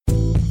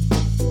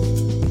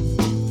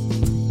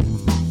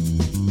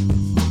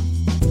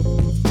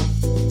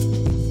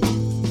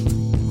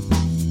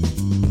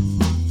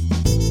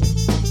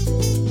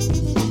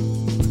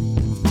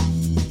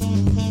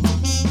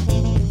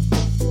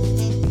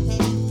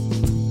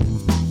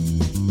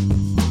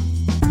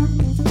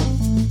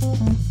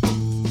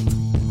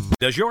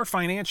Does your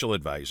financial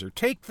advisor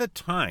take the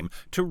time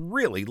to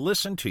really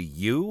listen to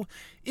you?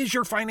 Is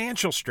your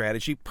financial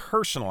strategy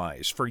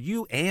personalized for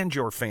you and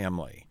your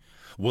family?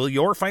 Will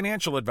your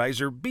financial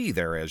advisor be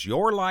there as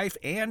your life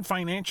and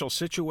financial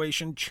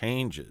situation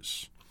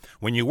changes?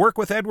 When you work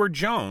with Edward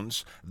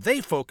Jones, they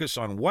focus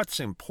on what's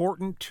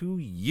important to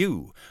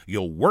you.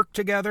 You'll work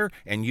together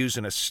and use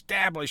an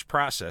established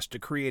process to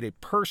create a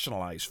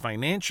personalized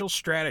financial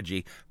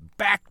strategy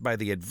backed by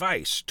the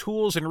advice,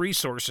 tools, and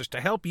resources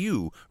to help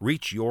you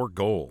reach your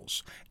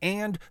goals.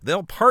 And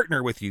they'll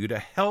partner with you to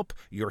help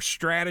your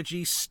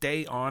strategy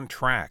stay on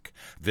track.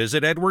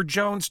 Visit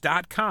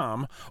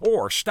edwardjones.com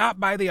or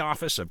stop by the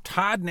office of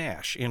Todd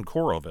Nash in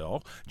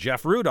Coralville,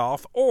 Jeff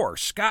Rudolph, or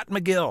Scott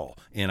McGill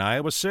in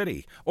Iowa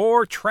City, or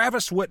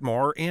Travis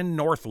Whitmore in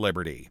North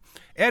Liberty.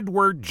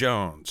 Edward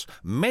Jones,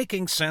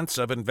 making sense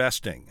of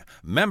investing.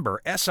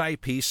 Member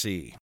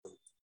SIPC.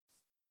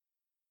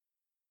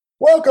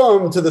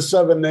 Welcome to the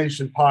Seven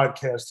Nation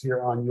podcast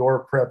here on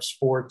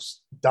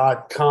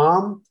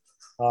yourprepsports.com.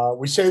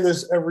 We say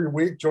this every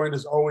week, joined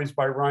as always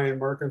by Ryan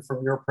Merkin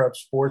from Your Prep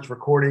Sports,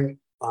 recording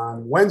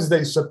on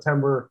Wednesday,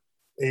 September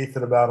 8th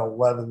at about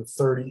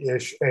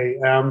 11:30-ish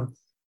a.m.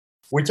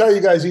 We tell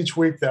you guys each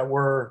week that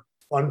we're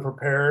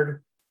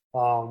unprepared.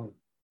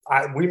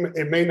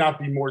 It may not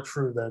be more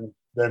true than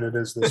it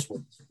is this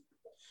week.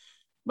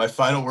 My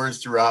final words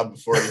to Rob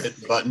before he hit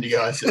the button to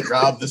go, I said,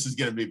 Rob, this is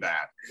going to be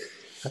bad.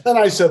 And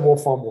I said, we'll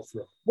fumble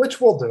through,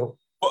 which we'll do.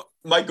 Well,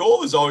 my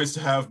goal is always to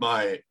have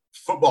my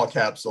football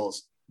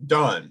capsules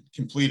done,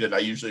 completed. I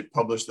usually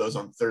publish those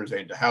on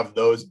Thursday, and to have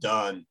those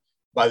done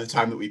by the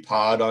time that we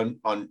pod on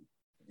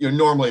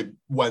normally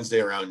Wednesday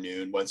around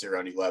noon, Wednesday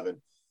around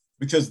 11,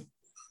 because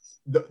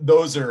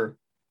those are,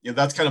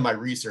 that's kind of my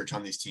research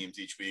on these teams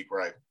each week,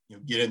 where I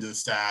get into the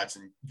stats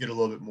and get a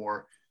little bit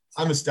more.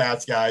 I'm a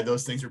stats guy.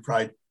 Those things are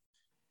probably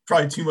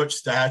too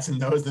much stats in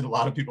those that a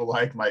lot of people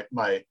like. My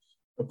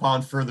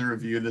upon further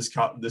review this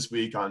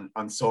week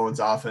on Solon's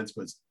offense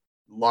was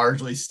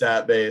largely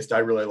stat based. I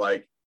really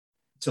like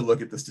to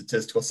look at the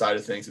statistical side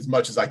of things as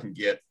much as I can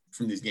get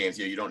from these games.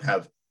 You don't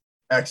have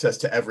access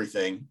to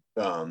everything,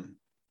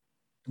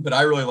 but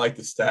I really like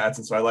the stats,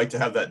 and so I like to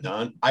have that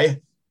done.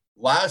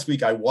 Last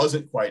week I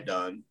wasn't quite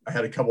done. I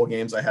had a couple of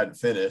games I hadn't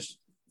finished.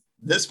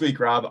 This week,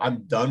 Rob,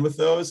 I'm done with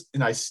those,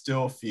 and I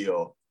still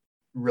feel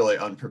really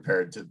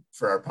unprepared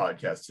for our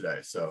podcast today.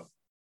 So,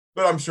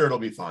 but I'm sure it'll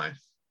be fine.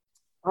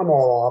 I'm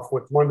all off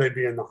with Monday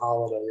being the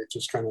holiday. It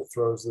just kind of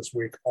throws this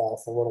week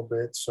off a little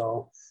bit.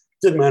 So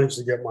did manage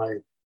to get my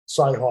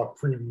Cyhawk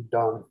preview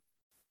done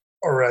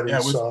already.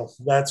 So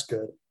that's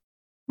good.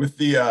 With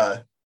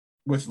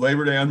with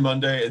Labor Day on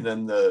Monday and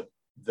then the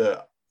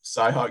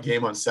Cyhawk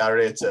game on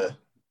Saturday,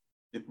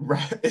 it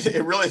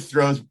really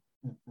throws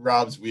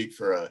Rob's week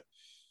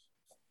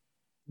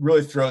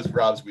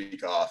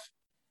off.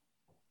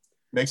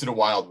 Makes it a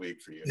wild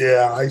week for you.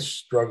 Yeah, I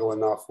struggle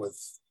enough with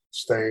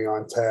staying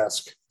on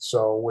task.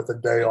 So with a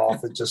day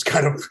off, it just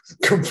kind of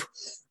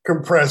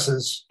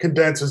condenses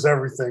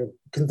everything,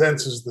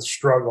 condenses the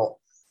struggle.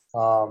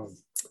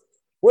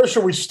 Where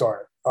should we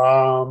start?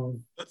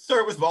 Let's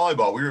start with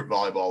volleyball. We were at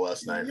volleyball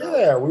last night.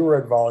 Yeah, we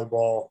were at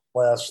volleyball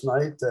last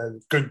night. A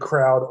good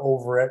crowd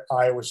over at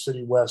Iowa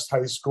City West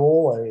High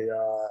School.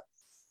 A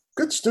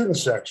good student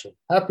section.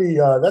 Happy.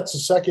 That's the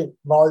second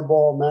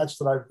volleyball match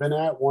that I've been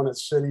at. One at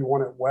City,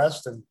 one at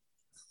West, and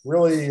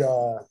really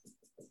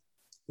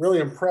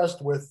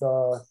impressed with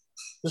the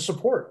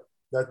support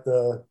that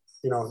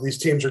these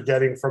teams are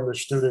getting from the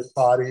student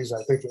bodies.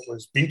 I think it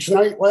was beach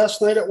night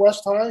last night at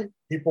West High.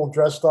 People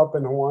dressed up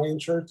in Hawaiian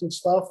shirts and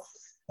stuff.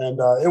 And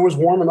it was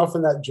warm enough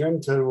in that gym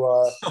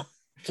to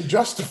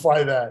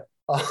justify that.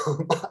 I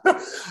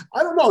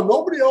don't know.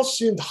 Nobody else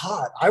seemed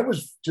hot. I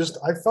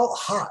felt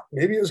hot.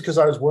 Maybe it was because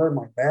I was wearing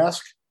my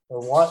mask or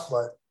what,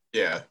 but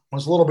yeah, it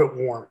was a little bit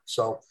warm.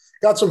 So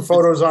got some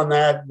photos on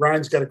that.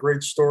 Ryan's got a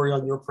great story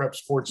on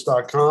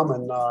yourprepsports.com.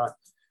 And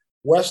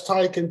West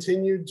High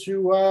continued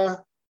to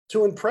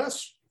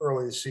impress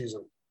early this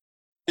season.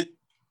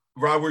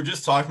 Rob, we're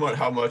just talking about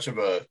how much of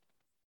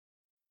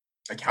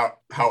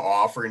how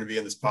off we're going to be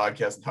in this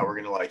podcast and how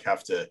we're going to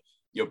have to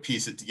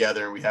piece it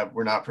together, and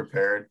we're not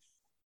prepared.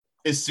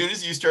 As soon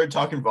as you started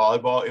talking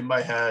volleyball, in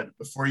my head,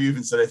 before you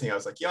even said anything, I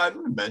was like, I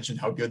didn't mention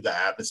how good the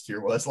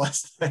atmosphere was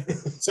last night.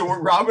 So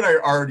Rob and I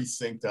are already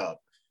synced up.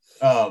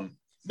 No,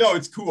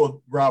 it's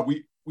cool, Rob.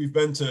 We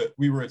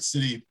were at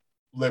City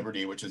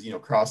Liberty, which is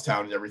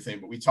crosstown and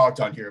everything, but we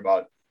talked on here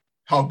about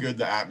how good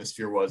the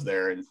atmosphere was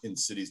there in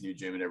City's new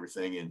gym and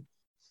everything. And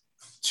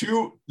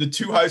the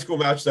two high school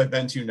matches I've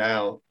been to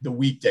now, the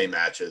weekday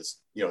matches,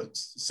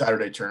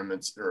 Saturday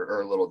tournaments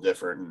are a little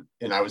different.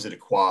 And I was at a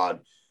quad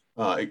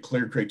at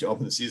Clear Creek to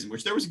open the season,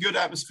 which there was a good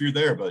atmosphere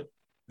there. But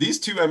these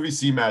two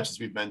MVC matches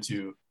we've been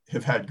to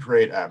have had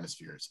great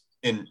atmospheres.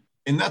 And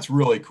that's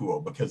really cool,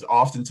 because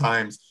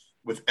oftentimes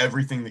with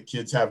everything that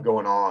kids have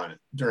going on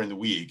during the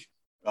week,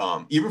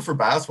 even for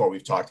basketball,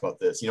 we've talked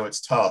about this,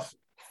 it's tough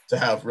to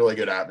have really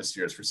good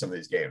atmospheres for some of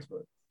these games,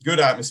 but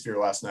good atmosphere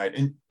last night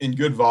and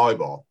good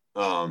volleyball.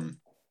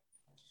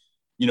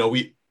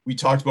 we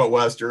talked about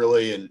West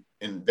early,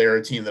 and they're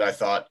a team that I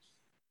thought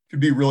could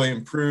be really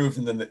improved.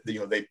 And then,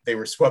 they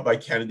were swept by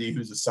Kennedy,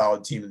 who's a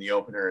solid team in the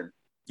opener. And,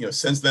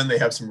 since then they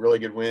have some really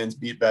good wins,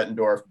 beat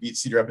Bettendorf, beat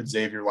Cedar Rapids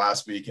Xavier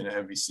last week in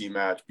an MVC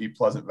match, beat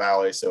Pleasant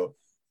Valley. So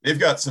they've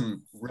got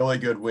some really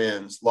good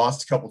wins,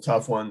 lost a couple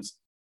tough ones.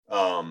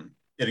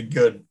 At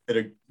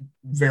a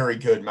very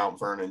good Mount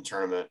Vernon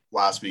tournament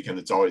last weekend.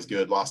 It's always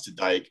good. Lost to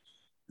Dyke,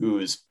 who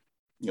is,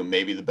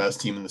 maybe the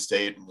best team in the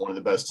state, one of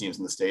the best teams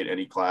in the state,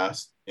 any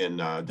class, in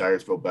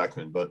Dyersville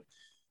Beckman. But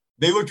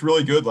they looked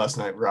really good last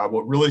night, Rob.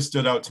 What really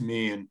stood out to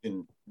me,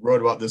 and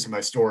wrote about this in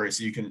my story,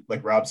 so you can,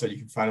 like Rob said, you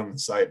can find it on the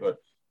site, but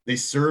they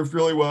served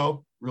really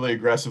well, really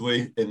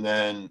aggressively, and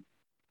then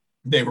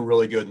they were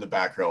really good in the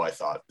back row, I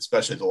thought,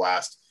 especially the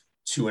last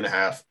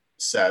 2.5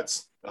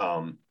 sets.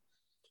 And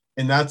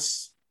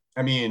that's,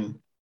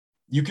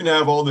 you can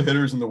have all the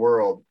hitters in the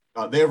world.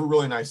 They have a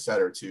really nice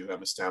setter too.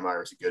 Emma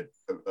Stammeier is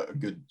a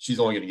good. She's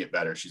only going to get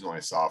better. She's only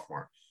a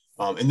sophomore,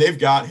 and they've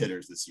got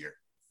hitters this year.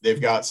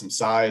 They've got some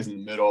size in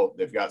the middle.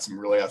 They've got some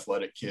really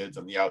athletic kids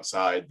on the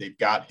outside. They've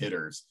got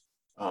hitters.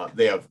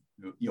 They have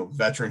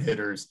veteran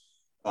hitters.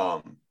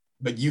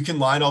 But you can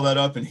line all that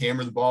up and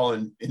hammer the ball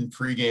in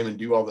pregame and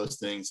do all those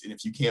things. And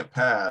if you can't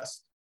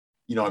pass,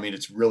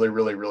 it's really,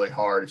 really, really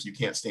hard if you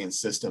can't stay in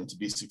system to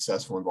be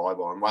successful in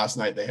volleyball. And last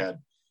night they had,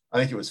 I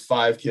think it was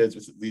 5 kids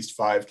with at least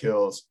 5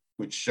 kills,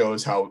 which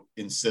shows how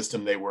in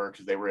system they were,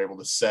 because they were able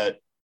to set,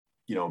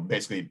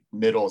 basically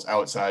middles,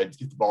 outside,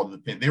 get the ball to the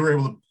pin. They were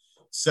able to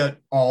set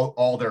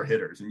all their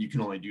hitters, and you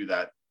can only do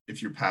that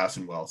if you're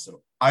passing well.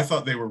 So I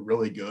thought they were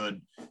really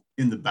good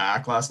in the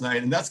back last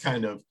night. And that's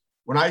kind of,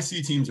 when I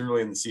see teams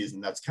early in the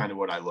season, that's kind of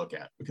what I look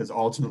at, because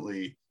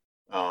ultimately,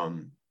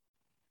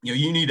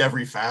 you need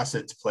every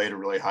facet to play at a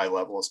really high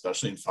level,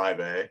 especially in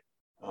 5A.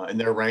 And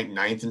they're ranked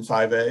 9th in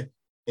 5A.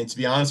 And to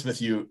be honest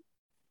with you,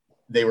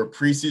 they were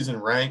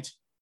preseason ranked.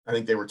 I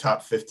think they were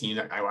top 15.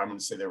 I'm going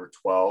to say they were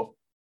 12.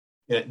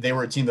 And they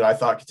were a team that I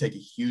thought could take a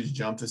huge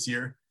jump this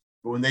year.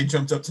 But when they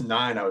jumped up to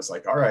 9, I was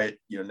like, all right,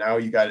 now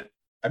you got it.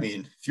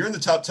 If you're in the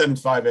top 10 in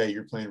 5A,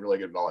 you're playing really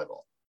good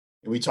volleyball.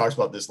 And we talked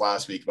about this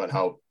last week about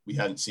how we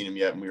hadn't seen him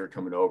yet, and we were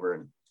coming over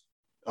and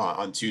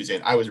on Tuesday,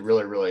 and I was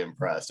really, really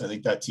impressed. I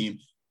think that team,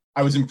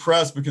 I was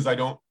impressed because I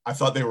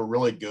thought they were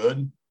really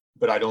good,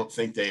 but I don't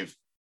think they've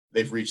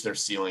reached their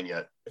ceiling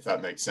yet, if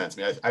that makes sense.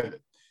 I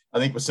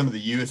think with some of the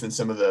youth and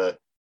some of the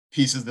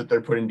pieces that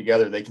they're putting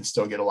together, they can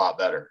still get a lot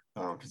better,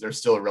 because they're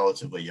still a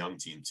relatively young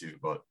team too.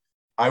 But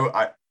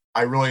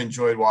I really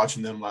enjoyed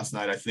watching them last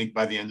night. I think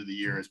by the end of the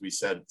year, as we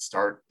said at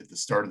the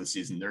start of the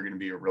season, they're going to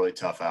be a really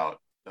tough out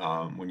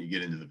when you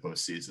get into the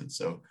postseason.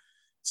 So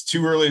it's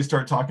too early to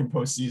start talking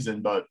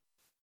postseason, but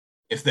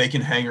if they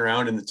can hang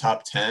around in the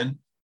top 10,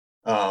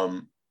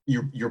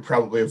 you're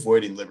probably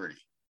avoiding Liberty.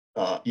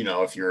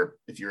 If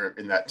you're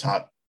in that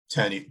top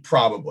 10,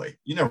 probably,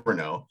 you never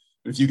know.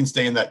 But if you can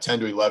stay in that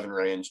 10 to 11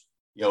 range,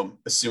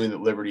 assuming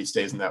that Liberty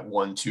stays in that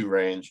 1-2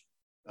 range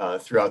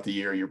throughout the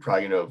year, you're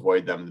probably going to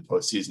avoid them in the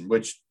postseason,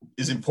 which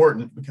is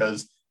important,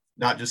 because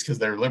not just because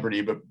they're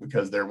Liberty, but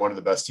because they're one of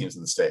the best teams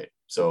in the state.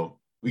 So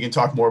we can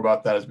talk more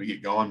about that as we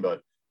get going,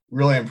 but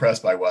really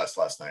impressed by West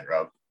last night,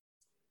 Rob.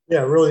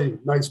 Yeah, really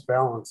nice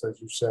balance,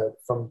 as you said,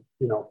 from,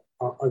 in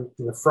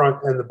the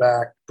front and the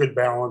back, good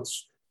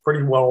balance,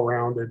 pretty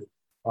well-rounded.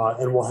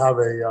 And we'll have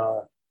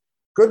a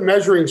good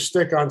measuring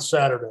stick on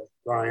Saturday,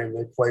 Ryan.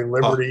 They play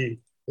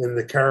Liberty in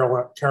the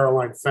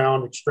Caroline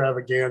Found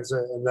Extravaganza,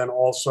 and then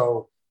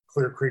also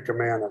Clear Creek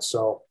Amana.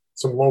 So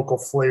some local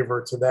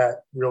flavor to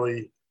that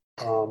really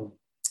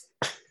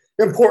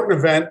important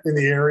event in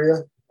the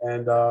area,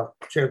 and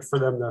chance for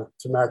them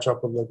to match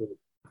up with Liberty.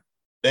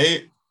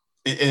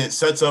 It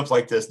sets up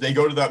like this. They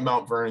go to that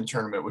Mount Vernon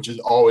tournament, which is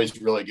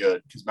always really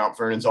good, because Mount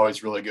Vernon's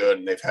always really good,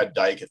 and they've had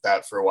Dyke at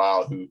that for a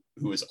while,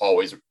 who is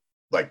always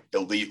like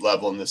elite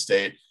level in the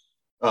state.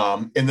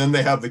 And then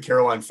they have the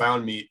Caroline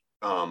Found meet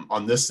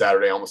on this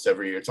Saturday almost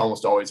every year. It's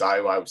almost always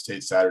Iowa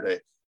State Saturday.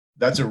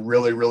 That's a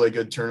really, really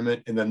good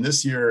tournament. And then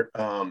this year,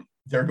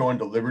 they're going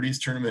to Liberty's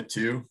tournament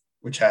too,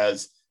 which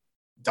has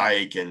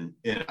Dyke and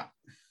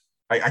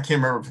I can't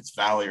remember if it's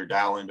Valley or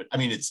Dowling, but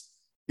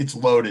it's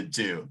loaded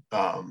too.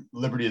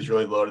 Liberty has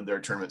really loaded their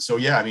tournament. So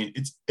yeah,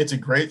 it's a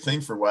great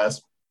thing for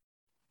West,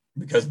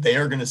 because they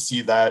are going to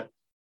see that.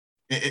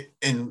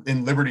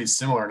 In Liberty is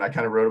similar, and I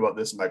kind of wrote about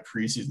this in my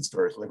preseason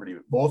story with Liberty.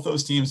 Both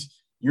those teams,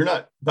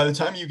 by the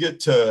time you get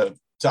to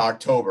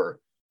October,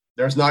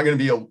 there's not going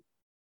to be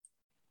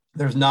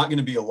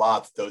a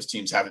lot that those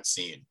teams haven't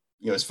seen,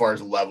 as far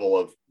as level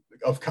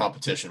of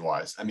competition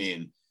wise.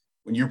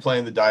 When you're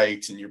playing the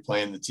Dykes and you're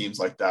playing the teams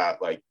like that,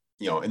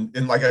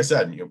 and like I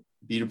said,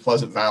 beat a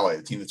Pleasant Valley,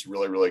 a team that's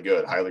really, really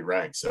good, highly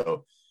ranked.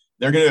 So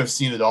they're going to have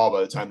seen it all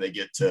by the time they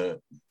get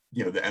to,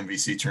 the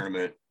MVC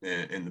tournament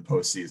in the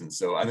postseason.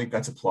 So I think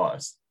that's a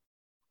plus.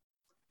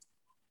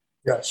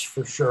 Yes,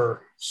 for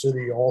sure.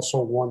 City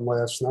also won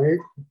last night,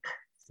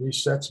 3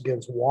 sets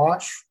against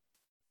Wash.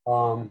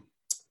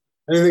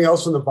 Anything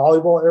else in the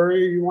volleyball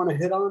area you want to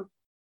hit on?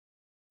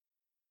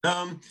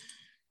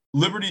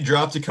 Liberty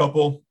dropped a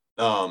couple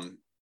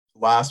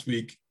last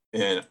week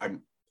and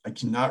I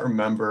cannot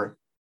remember.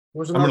 It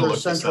was I'm going to another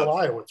look this Central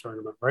up. Iowa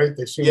tournament, right?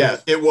 They seemed Yeah,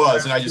 it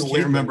was, and I just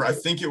can't remember. weekends.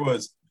 I think it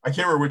was. I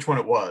can't remember which one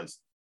it was.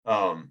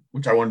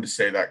 Which I wanted to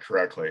say that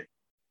correctly.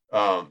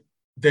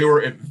 They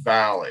were at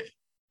Valley.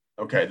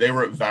 Okay, they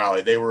were at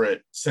Valley. They were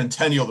at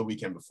Centennial the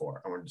weekend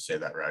before. I wanted to say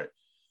that right.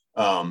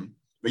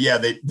 But yeah,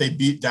 they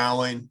beat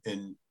Dowling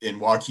in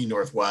Waukee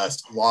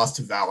Northwest, lost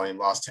to Valley, and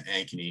lost to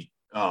Ankeny.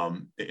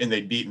 And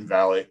they'd beaten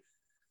Valley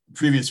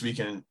previous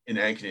weekend in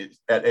Ankeny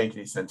at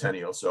Ankeny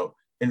Centennial. So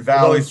in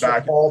Valley's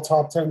back, all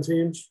top 10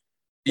 teams.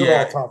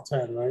 They're all top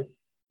 10, right?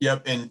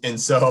 Yep, and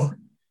so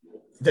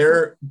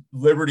their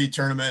Liberty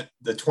tournament,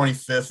 the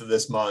 25th of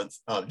this month.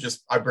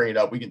 I bring it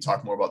up. We can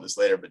talk more about this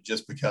later, but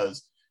just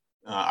because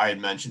I had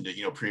mentioned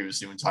it,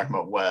 previously when talking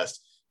about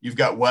West, you've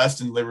got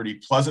West and Liberty,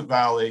 Pleasant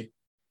Valley,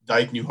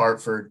 Dike, New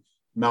Hartford,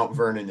 Mount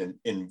Vernon,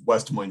 and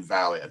West Des Moines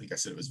Valley. I think I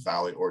said it was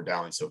Valley or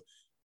Dowling, so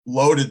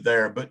loaded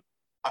there. But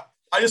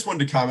I just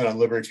wanted to comment on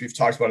Liberty. We've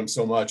talked about them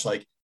so much.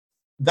 Like,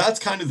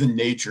 that's kind of the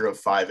nature of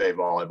 5A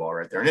volleyball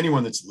right there. And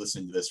anyone that's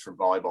listening to this for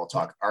volleyball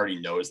talk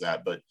already knows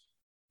that. But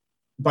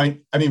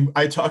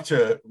I talked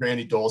to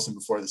Randy Dolson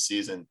before the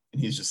season,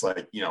 and he's just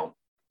like,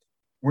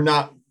 we're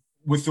not,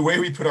 with the way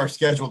we put our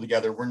schedule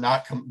together, we're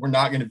not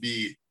going to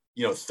be,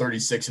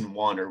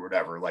 36-1 or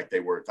whatever, like they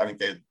were. I think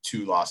they had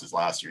 2 losses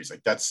last year. He's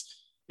like,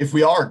 if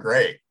we are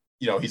great,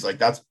 he's like,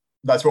 that's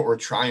what we're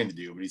trying to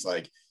do. But he's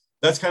like,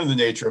 that's kind of the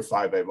nature of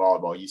 5A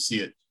volleyball. You see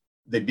it.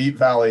 They beat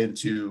Valley in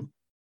 2,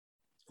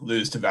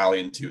 lose to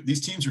Valley in 2.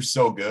 These teams are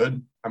so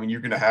good. I mean,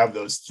 you're going to have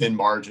those thin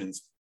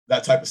margins.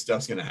 That type of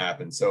stuff's going to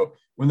happen. So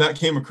when that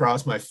came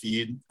across my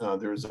feed,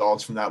 the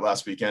results from that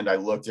last weekend, I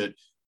looked at,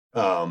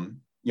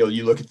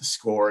 you look at the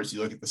scores,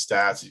 you look at the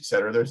stats, et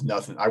cetera. There's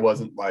nothing. I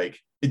wasn't like,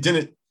 it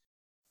didn't,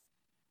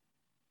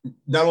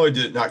 not only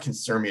did it not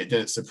concern me, it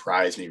didn't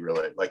surprise me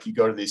really. Like, you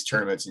go to these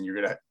tournaments and you're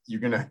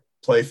going to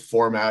play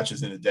 4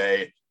 matches in a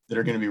day that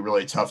are going to be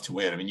really tough to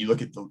win. I mean, you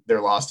look at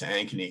their loss to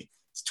Ankeny,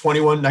 it's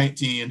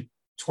 21-19,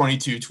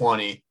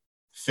 22-20,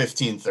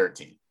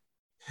 15-13.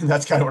 And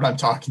that's kind of what I'm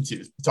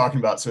talking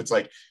about. So it's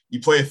like, you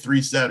play a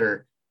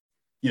 3-setter,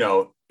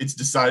 it's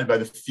decided by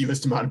the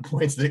fewest amount of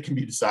points that it can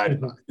be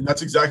decided. And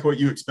that's exactly what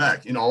you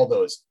expect in all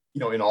those,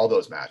 in all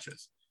those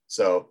matches.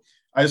 So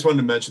I just wanted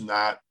to mention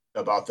that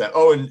about that.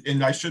 Oh,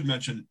 and I should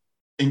mention,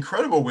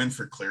 incredible win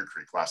for Clear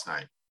Creek last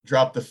night.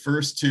 Dropped the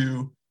first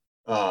 2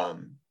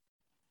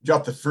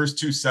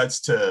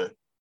 sets to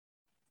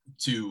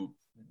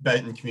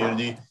Benton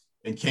Community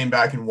and came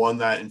back and won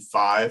that in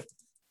 5.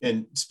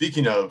 And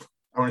speaking of,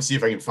 I want to see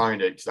if I can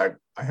find it because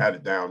I had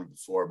it down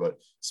before, but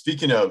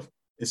speaking of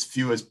as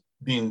few as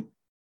being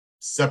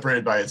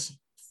separated by as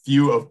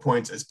few of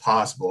points as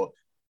possible,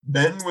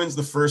 Benton wins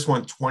the first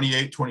one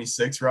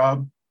 28-26,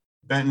 Rob.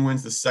 Benton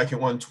wins the second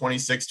one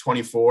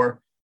 26-24.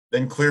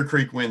 Then Clear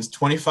Creek wins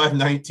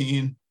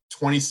 25-19,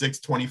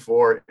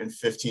 26-24, and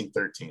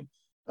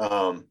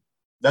 15-13.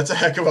 That's a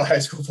heck of a high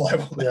school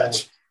volleyball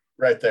match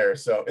right there.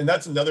 So, and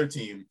that's another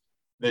team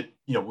that,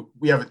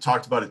 we haven't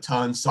talked about a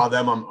ton. Saw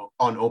them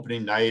on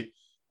opening night.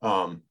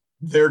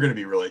 They're going to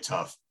be really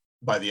tough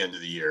by the end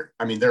of the year.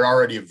 I mean, they're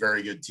already a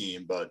very good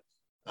team, but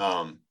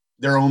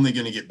they're only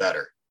going to get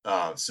better.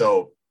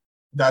 So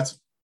that's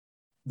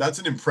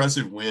an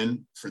impressive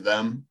win for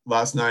them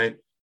last night.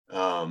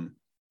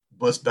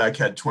 Bliss Beck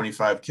had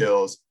 25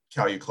 kills.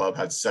 Calumet Club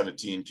had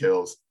 17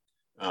 kills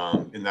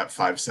in that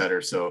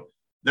 5-setter. So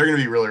they're going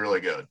to be really,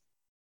 really good.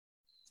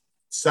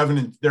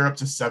 They're up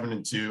to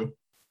 7-2.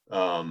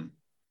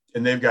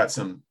 And they've got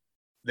some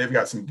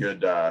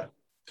good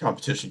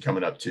competition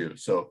coming up too.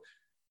 So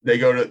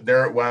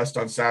they're at West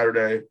on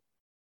Saturday.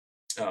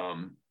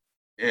 And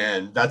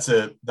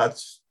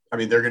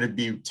they're going to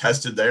be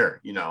tested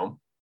there.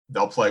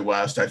 They'll play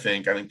West. I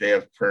think they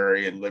have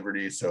Prairie and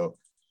Liberty. So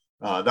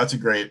that's a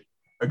great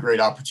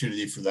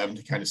opportunity for them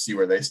to kind of see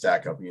where they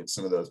stack up against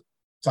some of those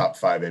top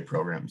 5A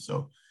programs.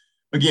 So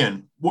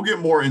again, we'll get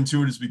more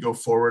into it as we go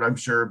forward, I'm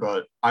sure,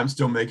 but I'm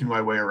still making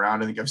my way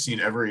around. I think I've seen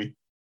every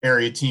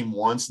area team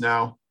once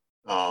now.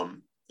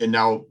 And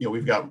now,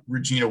 we've got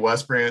Regina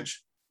West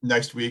Branch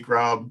next week,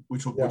 Rob,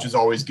 which is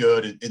always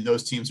good. And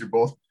those teams are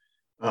both,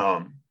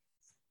 I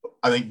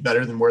think,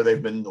 better than where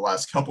they've been in the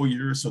last couple of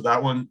years. So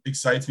that one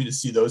excites me to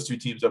see those 2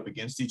 teams up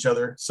against each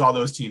other. Saw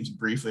those teams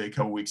briefly a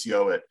couple weeks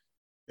ago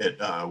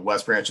at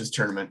West Branch's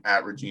tournament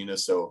at Regina.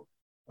 So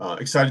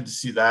excited to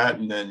see that,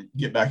 and then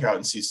get back out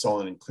and see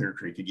Solon and Clear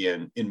Creek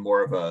again in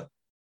more of a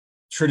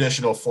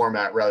traditional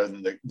format rather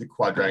than the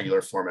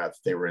quadrangular format that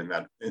they were in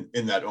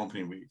that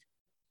opening week.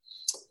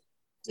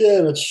 Yeah,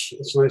 and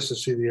it's nice to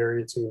see the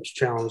area teams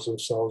challenge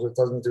themselves. It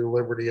doesn't do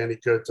Liberty any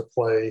good to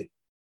play,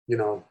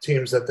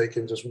 teams that they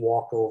can just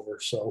walk over.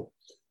 So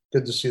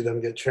good to see them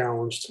get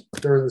challenged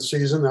during the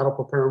season. That'll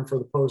prepare them for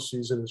the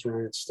postseason, as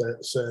Ryan said.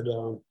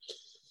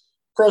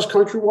 Cross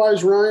country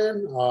wise,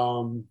 Ryan,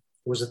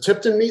 was the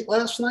Tipton meet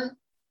last night?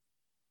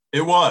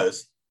 It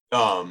was.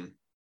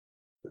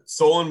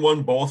 Solon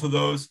won both of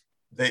those.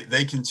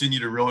 They continue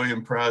to really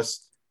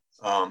impress.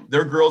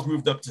 Their girls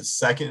moved up to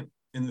second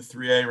in the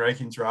 3A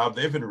rankings, Rob.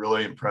 They've been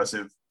really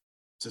impressive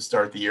to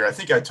start the year. I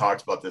think I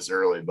talked about this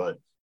early, but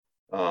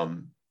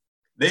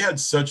they had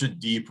such a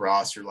deep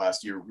roster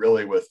last year,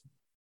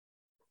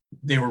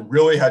 they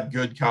really had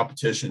good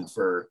competition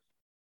for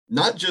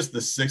not just the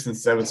 6th and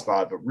 7th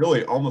spot, but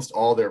really almost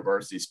all their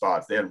varsity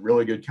spots. They had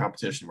really good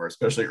competition where,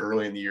 especially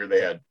early in the year,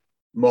 they had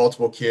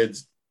multiple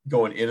kids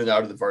going in and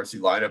out of the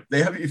varsity lineup.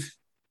 They have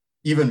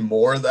even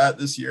more of that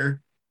this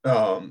year.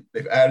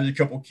 They've added a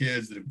couple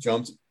kids that have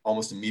jumped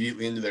almost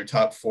immediately into their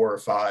top 4 or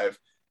 5.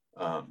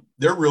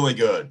 They're really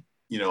good.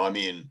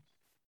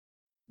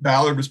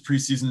 Ballard was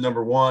preseason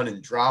number 1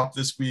 and dropped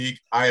this week.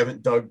 I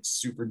haven't dug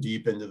super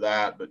deep into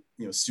that, but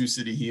Sioux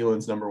City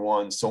Heelan's number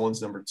 1,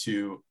 Solon's number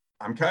 2.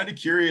 I'm kind of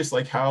curious,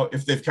 like how,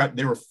 if they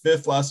were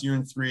 5th last year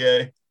in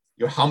 3A,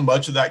 how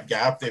much of that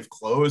gap they've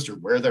closed or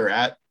where they're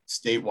at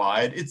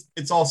statewide.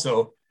 It's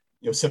also,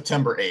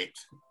 September 8th.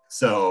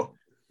 So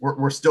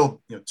we're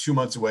still, 2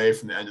 months away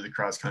from the end of the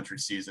cross country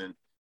season.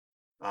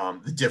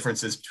 The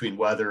differences between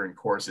weather and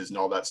courses and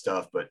all that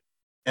stuff. But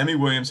Emmy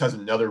Williams has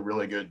another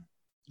really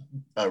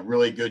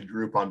good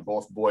group on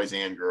both boys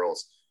and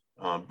girls.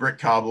 Britt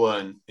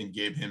Kabla and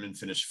Gabe Hinman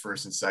finished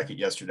 1st and 2nd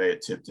yesterday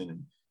at Tipton.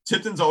 And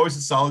Tipton's always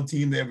a solid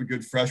team. They have a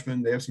good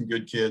freshman. They have some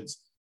good kids.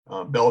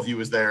 Bellevue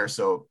was there.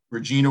 So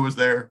Regina was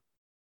there.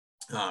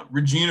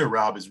 Regina,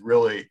 Rob, is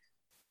really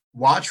 –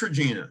 watch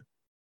Regina.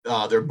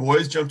 Their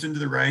boys jumped into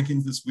the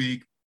rankings this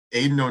week.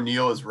 Aiden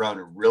O'Neill is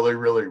running really,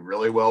 really,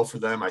 really well for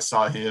them. I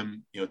saw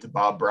him, at the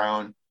Bob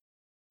Brown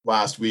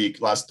last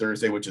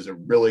Thursday, which is a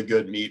really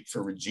good meet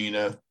for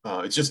Regina.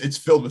 It's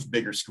filled with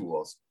bigger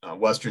schools,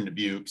 Western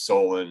Dubuque,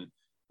 Solon,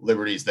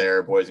 Liberty's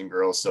there, boys and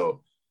girls.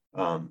 So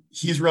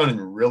he's running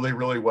really,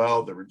 really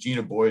well. The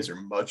Regina boys are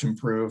much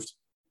improved.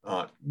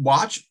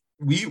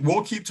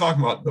 We'll keep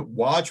talking about it, but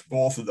watch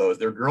both of those.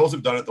 Their girls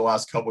have done it the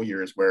last couple of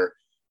years where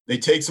they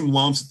take some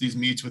lumps at these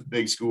meets with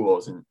big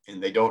schools and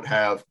they don't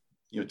have,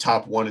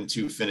 top 1 and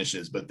 2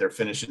 finishes, but they're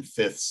finishing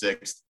 5th,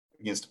 6th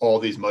against all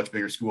these much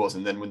bigger schools.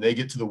 And then when they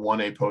get to the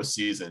 1A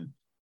postseason,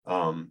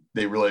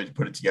 they really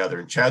put it together.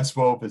 And Chad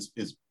Swope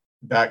is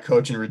back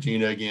coaching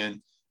Regina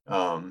again,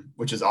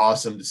 which is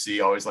awesome to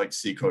see. I always like to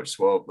see Coach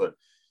Swope, but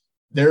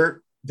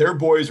their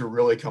boys are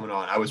really coming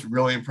on. I was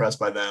really impressed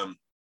by them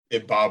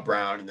at Bob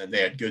Brown, and then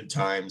they had good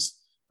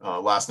times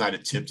last night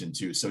at Tipton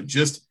too. So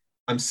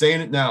I'm saying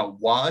it now,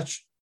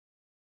 watch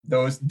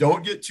those.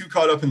 Don't get too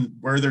caught up in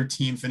where their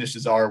team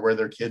finishes are, where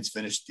their kids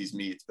finished these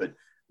meets, but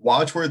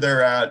watch where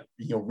they're at,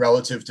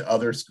 relative to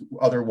other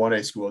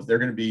 1A schools. They're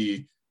going to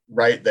be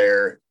right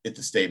there at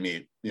the state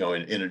meet,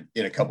 in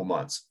a couple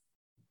months.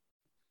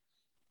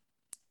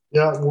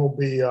 Yeah, it will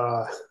be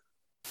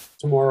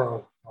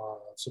tomorrow.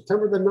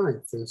 September the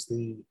 9th is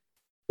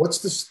what's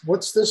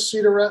this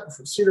Cedar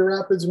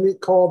Rapids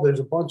meet called? There's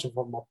a bunch of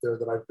them up there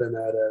that I've been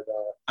at.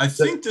 I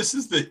think this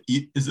is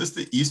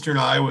the Eastern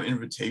Iowa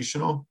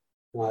Invitational?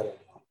 I don't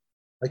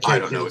know. I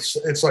don't know.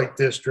 It's like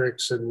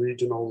districts and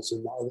regionals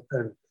and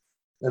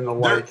the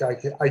like.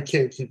 I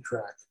can't keep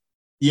track.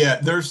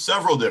 Yeah, there's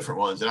several different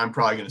ones, and I'm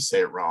probably going to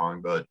say it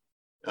wrong, but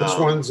this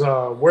one's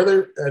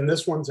and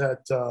this one's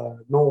at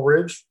Knoll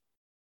Ridge.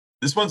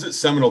 This one's at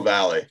Seminole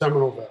Valley.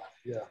 Seminole Valley,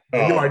 yeah.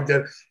 I knew I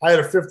did. I had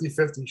a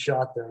 50-50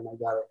 shot there, and I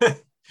got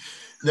it.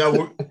 Now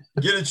we'll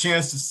get a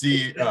chance to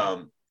see,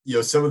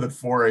 some of the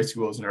 4A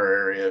schools in our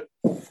area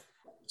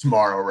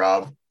tomorrow,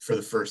 Rob, for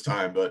the first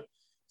time. But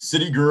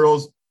City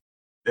Girls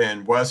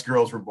and West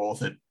Girls were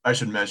both at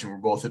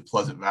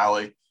Pleasant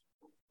Valley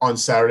on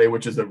Saturday,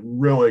 which is a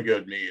really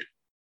good meet.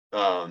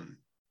 An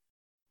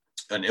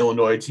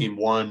Illinois team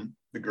won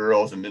the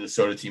girls, and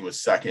Minnesota team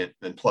was second.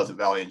 Then Pleasant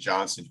Valley and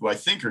Johnston, who I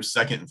think are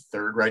 2nd and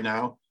 3rd right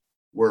now,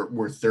 were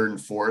 3rd and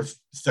 4th,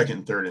 2nd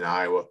and 3rd in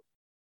Iowa.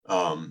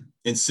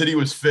 And City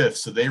was 5th,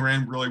 so they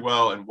ran really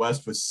well, and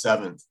West was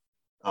 7th.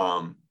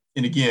 And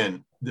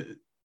again,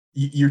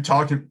 you're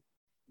saying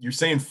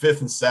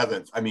 5th and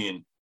 7th. I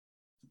mean,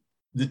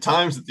 the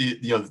times that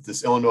that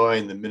this Illinois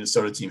and the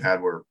Minnesota team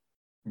had were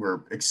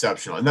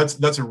exceptional, and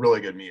that's a really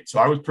good meet. So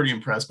I was pretty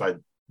impressed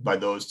by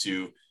those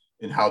two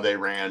and how they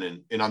ran.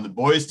 And on the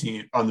boys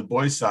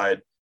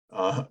side,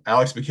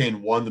 Alex McCain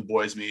won the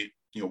boys meet.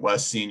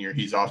 West senior,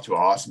 he's off to an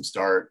awesome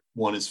start.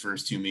 Won his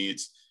first 2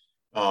 meets.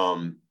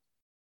 Ford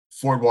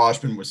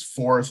Washburn was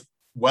 4th.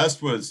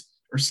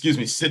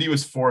 City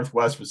was 4th.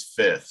 West was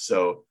 5th.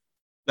 So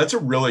that's a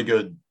really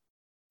good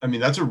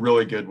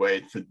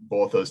way for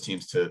both those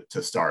teams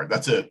to start.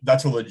 That's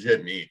a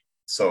legit meet.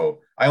 So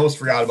I almost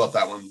forgot about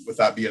that one with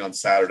that being on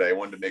Saturday. I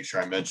wanted to make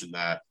sure I mentioned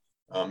that.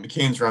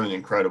 McCain's running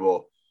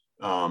incredible.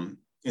 And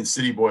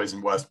City boys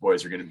and West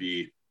boys are going to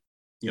be,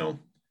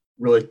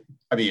 really,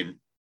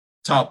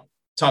 top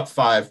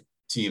 5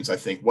 teams. I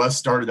think West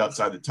started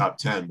outside the top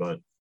 10, but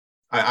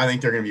I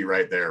think they're going to be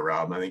right there,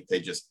 Rob. I think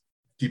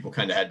people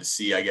kind of had to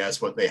see, I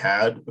guess, what they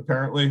had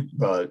apparently,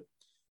 but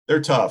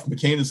they're tough.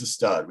 McCain is a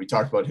stud. We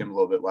talked about him a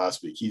little bit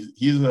last week.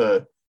 He's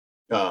a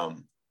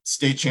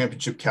state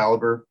championship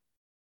contender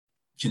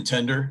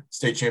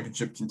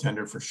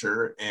for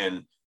sure.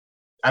 And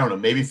I don't know,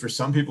 maybe for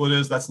some people it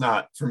is. That's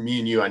not for me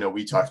and you. I know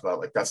we talked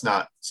about that's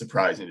not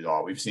surprising at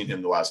all. We've seen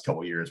him the last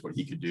couple of years, what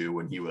he could do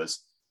when he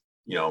was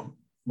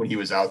when he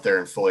was out there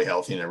and fully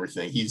healthy and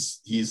everything.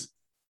 He's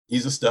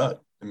a stud.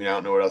 I mean, I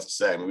don't know what else to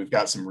say. I mean, we've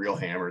got some real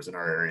hammers in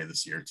our area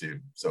this year too.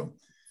 So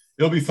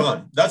it'll be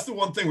fun. That's the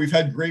one thing. We've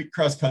had great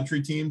cross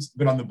country teams,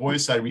 but on the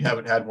boys side, we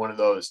haven't had one of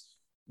those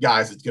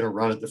guys that's going to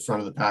run at the front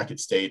of the pack at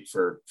state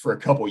for a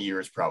couple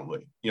years,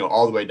 probably,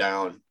 all the way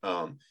down.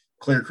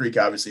 Clear Creek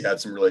obviously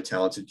had some really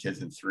talented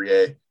kids in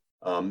 3A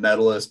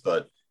medalists,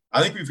 but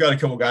I think we've got a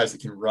couple guys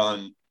that can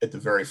run at the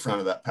very front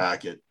of that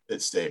pack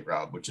at state,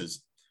 Rob, which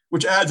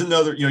adds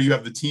another, you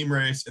have the team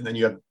race and then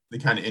you have the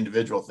kind of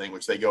individual thing,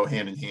 which they go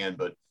hand in hand,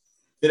 but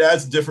it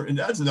adds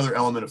another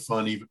element of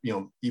fun,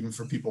 even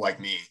for people like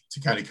me to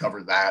kind of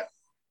cover that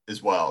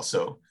as well.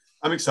 So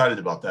I'm excited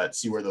about that.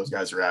 See where those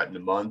guys are at in a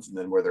month, and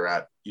then where they're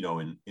at,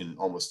 in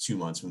almost 2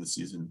 months when the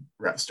season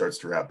starts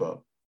to wrap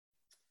up.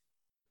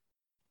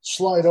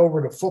 Slide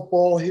over to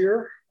football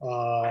here.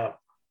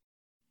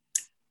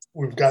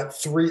 We've got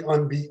 3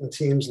 unbeaten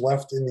teams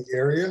left in the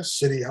area.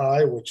 City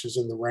High, which is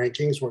in the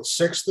rankings, went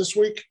 6th this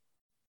week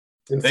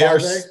in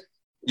 5A.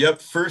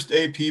 Yep, first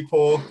AP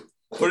poll.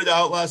 Put it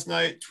out last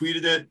night,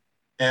 tweeted it,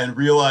 and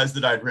realized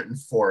that I'd written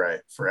 4A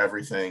for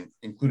everything,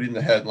 including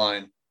the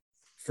headline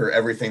for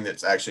everything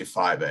that's actually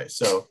 5A.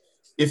 So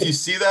if you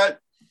see that,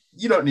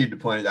 you don't need to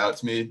point it out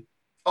to me.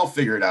 I'll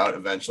figure it out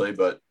eventually,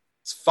 but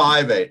it's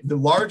 5A. The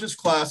largest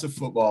class of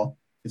football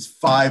is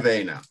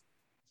 5A now.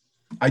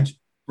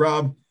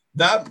 Rob,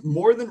 that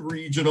more than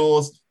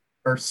regionals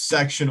or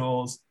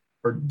sectionals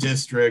or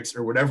districts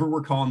or whatever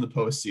we're calling the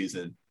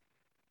postseason,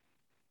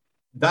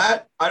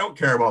 that I don't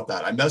care about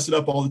that. I mess it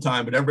up all the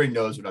time, but everybody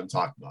knows what I'm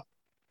talking about.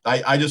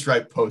 I just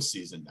write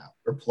postseason now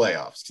or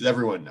playoffs because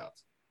everyone knows.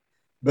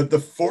 But the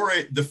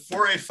 4A,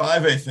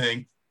 5A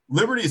thing,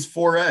 Liberty is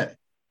 4A.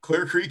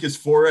 Clear Creek is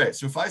 4A.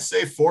 So if I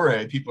say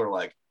 4A, people are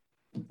like,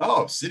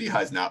 oh, City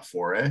High's not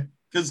 4A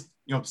because,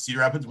 Cedar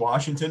Rapids,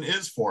 Washington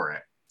is 4A.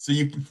 So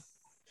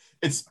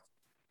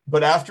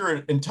but after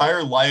an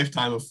entire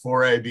lifetime of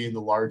 4A being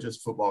the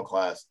largest football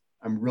class,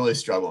 I'm really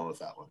struggling with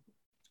that one.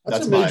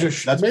 That's a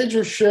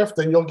major shift,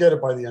 and you'll get it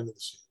by the end of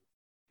the season.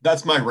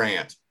 That's my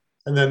rant.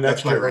 And then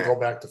next year we'll go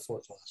back to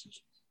 4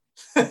 classes.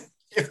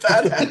 If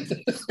that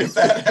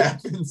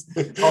happens,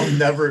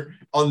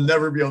 I'll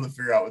never be able to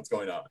figure out what's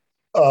going on.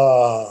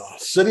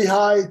 City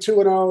High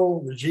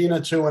 2-0, Regina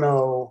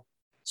 2-0,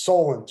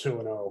 Solon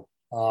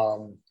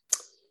 2-0.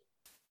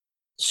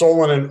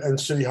 Solon and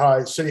City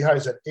High. City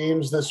High's at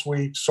Ames this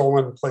week.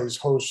 Solon plays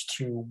host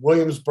to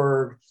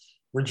Williamsburg.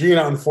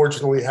 Regina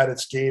unfortunately had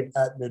its game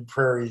at Mid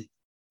Prairie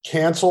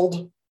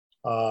canceled,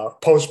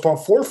 postponed,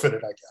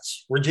 forfeited, I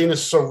guess. Regina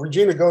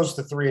goes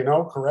to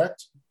 3-0,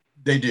 correct?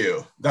 They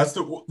do. That's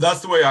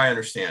the way I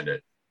understand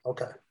it.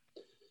 Okay.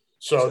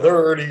 So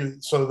they're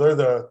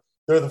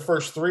the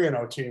first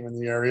 3-0 team in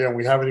the area, and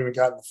we haven't even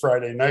gotten to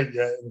Friday night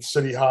yet. And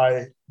City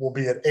High will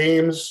be at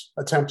Ames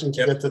attempting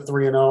to get to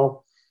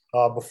 3-0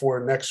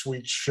 before next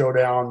week's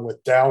showdown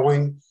with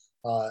Dowling.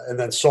 And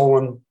then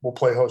Solon will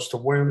play host to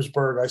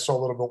Williamsburg. I saw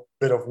a little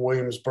bit of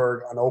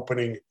Williamsburg on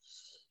opening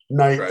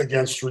night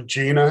against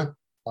Regina.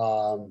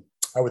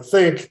 I would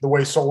think the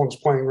way Solon's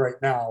playing right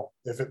now,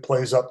 if it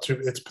plays up to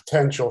its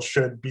potential,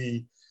 should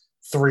be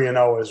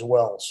 3-0 as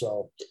well.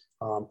 So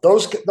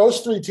those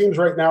 3 teams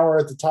right now are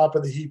at the top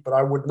of the heap, but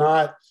I would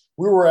not –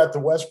 we were at the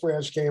West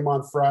Branch game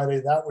on Friday.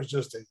 That was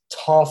just a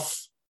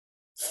tough,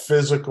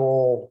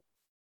 physical –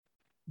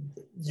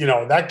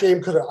 that game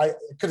I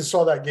could have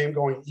saw that game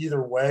going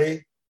either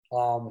way.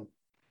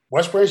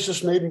 West Branch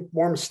just made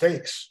more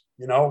mistakes,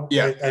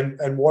 Yeah.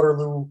 And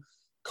Waterloo –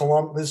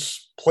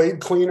 Columbus played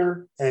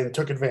cleaner and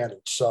took advantage.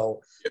 So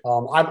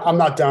I'm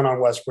not down on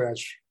West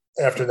Branch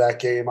after that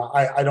game.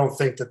 I don't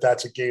think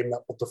that's a game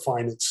that will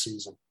define its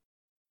season.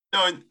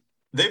 No,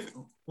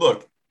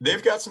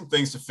 they've got some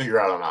things to figure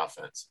out on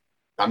offense.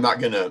 I'm not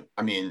going to,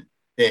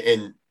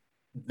 and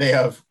they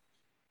have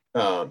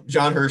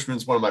John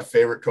Hirschman's one of my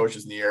favorite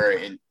coaches in the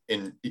area.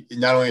 And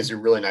not only is he a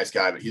really nice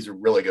guy, but he's a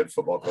really good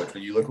football coach.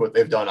 When you look at what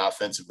they've done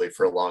offensively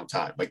for a long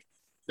time, like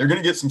they're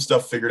going to get some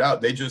stuff figured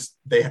out.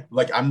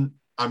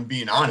 I'm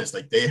being honest,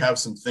 like they have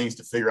some things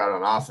to figure out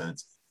on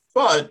offense.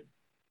 But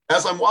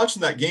as I'm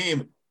watching that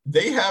game,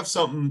 they have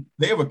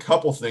a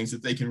couple things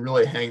that they can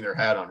really hang their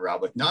hat on,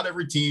 Rob. Like not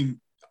every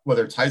team,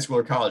 whether it's high school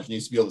or college,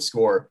 needs to be able to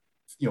score,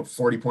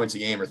 40 points a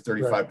game or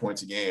 35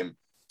 points a game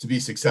to be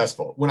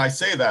successful. When I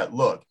say that,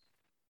 look,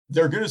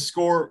 they're going to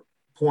score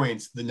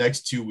points the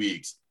next 2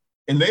 weeks,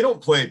 and they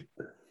don't play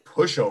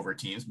pushover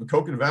teams.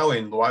 Maquoketa Valley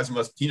and Louisa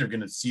Muscatine are going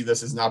to see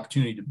this as an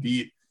opportunity to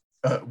beat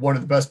one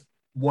of the best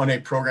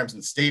 1A programs in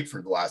the state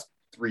for the last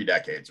 3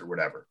 decades or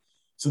whatever.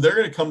 So they're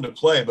going to come to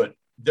play, but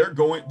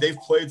they've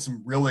played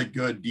some really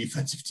good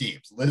defensive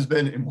teams.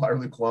 Lisbon and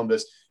Waterloo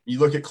Columbus. You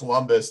look at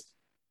Columbus,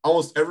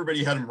 almost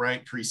everybody had them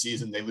ranked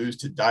preseason. They lose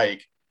to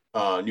Dyke,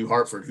 New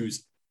Hartford,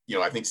 who's,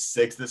 I think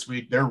 6th this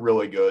week. They're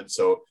really good.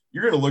 So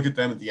you're going to look at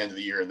them at the end of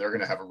the year and they're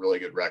going to have a really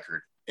good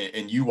record.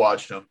 And you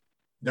watched them.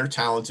 They're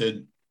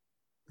talented,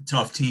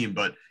 tough team,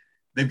 but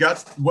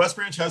West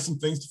Branch has some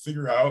things to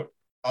figure out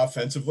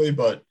offensively,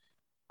 but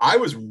I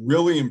was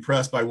really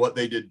impressed by what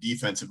they did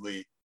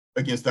defensively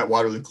against that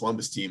Waterloo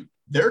Columbus team.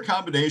 Their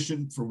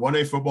combination for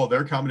 1A football,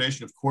 their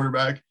combination of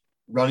quarterback,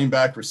 running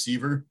back,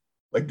 receiver,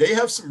 like they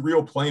have some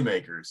real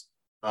playmakers.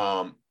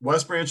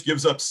 West Branch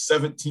gives up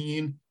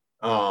 17,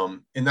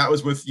 and that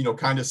was with, you know,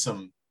 kind of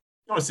some,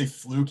 I don't want to say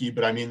fluky,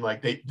 but I mean,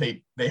 like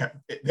they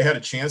had a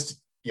chance to,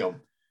 you know,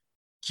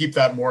 keep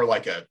that more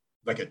like a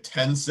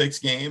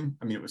 10-6 game.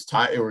 I mean, it was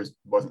tied.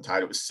 Wasn't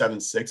tied. It was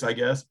 7-6, I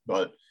guess.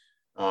 But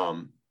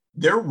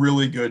they're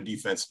really good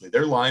defensively.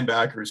 Their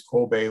linebackers,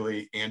 Cole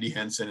Bailey, Andy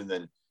Henson, and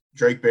then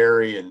Drake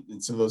Berry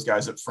and some of those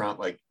guys up front,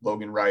 like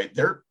Logan Wright.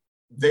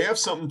 They have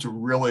something to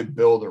really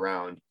build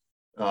around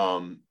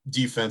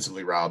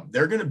defensively, Rob.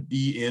 They're going to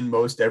be in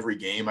most every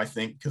game, I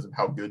think, because of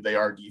how good they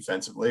are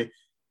defensively.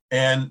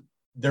 And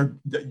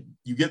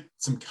you get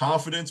some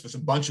confidence with a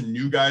bunch of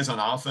new guys on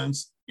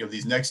offense, you know,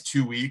 these next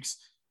 2 weeks,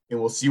 and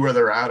we'll see where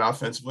they're at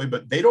offensively,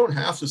 but they don't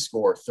have to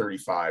score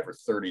 35 or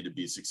 30 to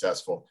be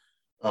successful.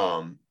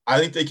 I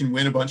think they can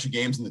win a bunch of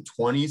games in the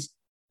 20s.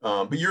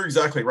 But you're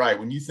exactly right.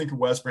 When you think of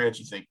West Branch,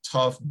 you think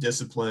tough,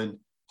 disciplined,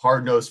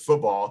 hard-nosed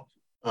football.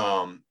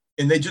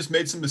 And they just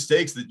made some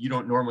mistakes that you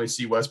don't normally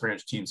see West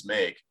Branch teams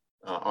make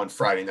on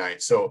Friday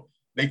night. So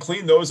they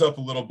cleaned those up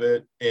a little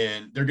bit,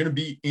 and they're going to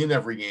be in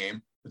every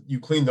game. You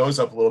clean those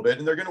up a little bit,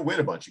 and they're going to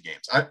win a bunch of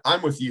games.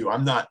 I'm with you.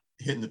 I'm not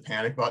hitting the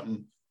panic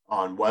button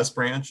on West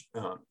Branch.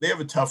 They have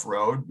a tough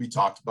road. We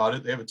talked about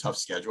it. They have a tough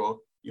schedule.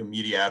 You know,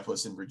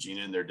 Mediapolis and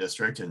Virginia in their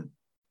district, and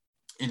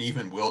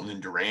even Wilton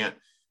and Durant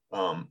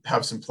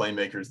have some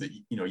playmakers that,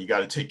 you know, you got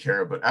to take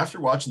care of. But after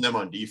watching them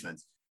on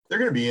defense, they're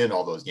going to be in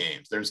all those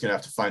games. They're just going to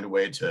have to find a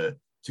way to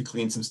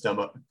clean some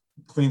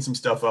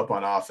stuff up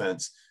on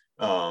offense,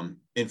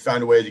 and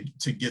find a way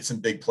to get some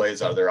big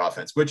plays out of their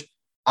offense, which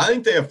I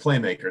think they have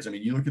playmakers. I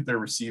mean, you look at their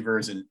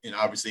receivers and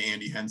obviously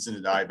Andy Henson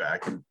and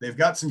Dieback, and they've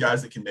got some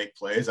guys that can make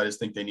plays. I just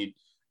think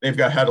they've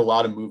had a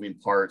lot of moving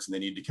parts, and they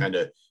need to kind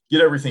of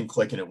get everything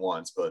clicking at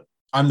once. But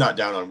I'm not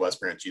down on West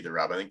Branch either,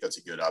 Rob. I think that's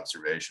a good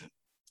observation.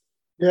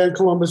 Yeah,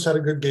 Columbus had a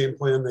good game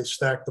plan. They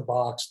stacked the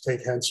box,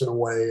 take Henson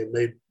away, and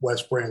made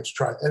West Branch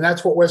try. And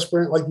that's what West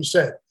Branch, like you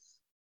said,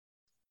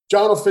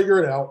 John will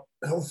figure it out.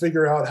 He'll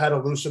figure out how to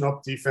loosen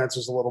up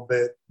defenses a little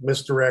bit,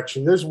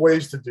 misdirection. There's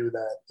ways to do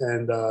that.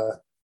 And,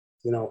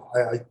 you know,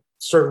 I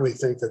certainly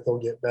think that they'll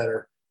get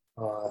better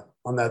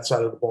on that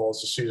side of the ball as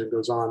the season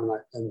goes on.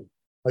 And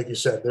like you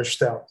said, they're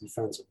stout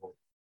defensively.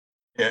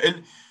 Yeah,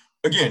 and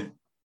again,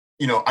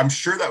 you know, I'm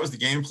sure that was the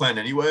game plan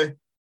anyway.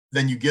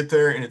 Then you get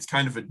there and it's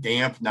kind of a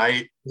damp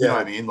night. You know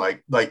what I mean?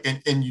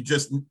 And you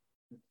just,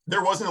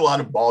 there wasn't a lot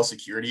of ball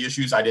security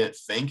issues, I didn't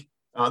think.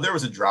 There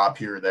was a drop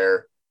here or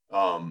there,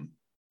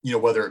 you know,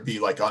 whether it be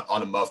like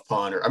on a muff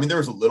punt or, I mean, there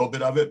was a little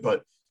bit of it,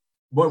 but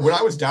when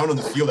I was down on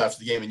the field after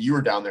the game and you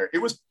were down there, it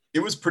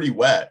was pretty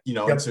wet, you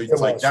know? Yep, and so it's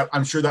like that,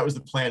 I'm sure that was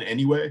the plan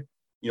anyway.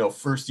 You know,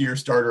 first year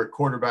starter at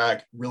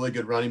quarterback, really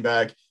good running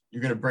back.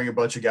 You're going to bring a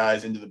bunch of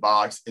guys into the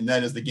box. And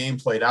then as the game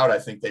played out, I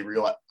think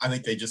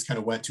they just kind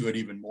of went to it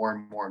even more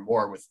and more and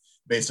more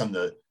based on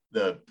the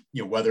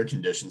you know, weather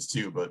conditions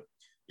too. But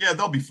yeah,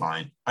 they'll be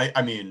fine.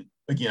 I mean,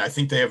 again, I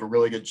think they have a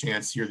really good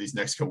chance here these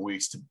next couple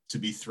weeks to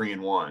be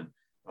 3-1,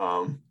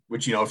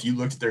 which, you know, if you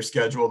looked at their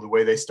schedule, the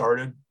way they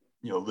started,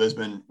 you know,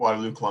 Lisbon,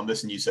 Waterloo,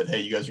 Columbus, and you said,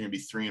 hey, you guys are going to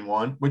be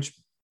 3-1, which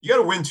you got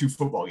to win 2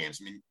 football games.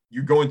 I mean,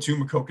 you're going to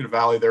Maquoketa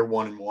Valley, they're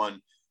 1-1.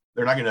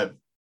 They're not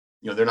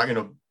going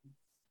to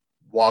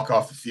walk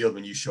off the field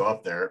when you show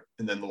up there,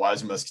 and then the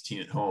Wise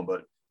Muscatine at home.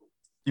 But,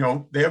 you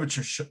know, they have a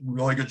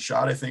really good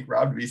shot, I think,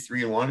 Rob, to be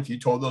 3-1. If you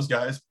told those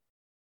guys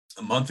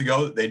a month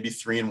ago that they'd be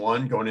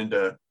 3-1 going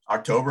into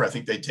October, I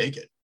think they'd take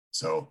it.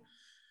 So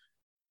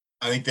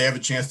I think they have a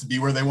chance to be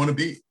where they want to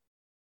be.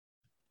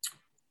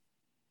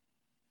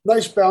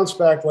 Nice bounce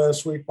back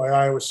last week by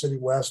Iowa City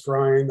West,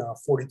 Ryan,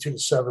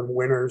 42-7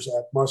 winners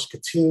at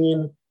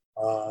Muscatine.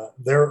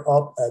 They're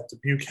up at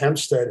Dubuque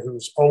Hempstead,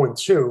 who's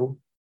 0-2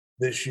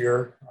 this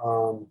year.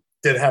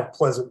 Did have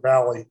Pleasant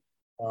Valley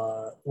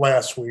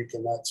last week,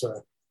 and that's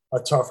a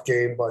tough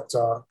game, but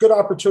good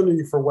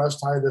opportunity for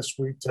West High this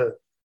week to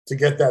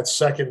get that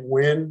second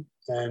win.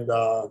 And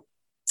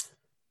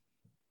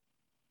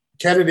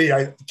Kennedy,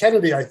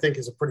 I think,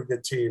 is a pretty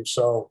good team.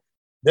 So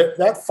that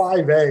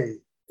 5A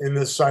in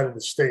this side of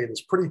the state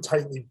is pretty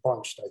tightly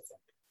bunched, I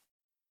think.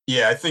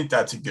 Yeah, I think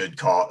that's a good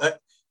call.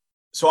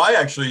 So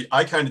I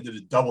kind of did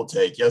a double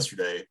take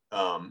yesterday.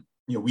 You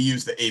know, we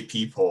used the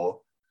AP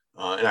poll,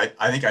 and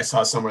I think I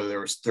saw somewhere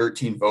there was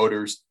 13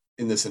 voters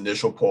in this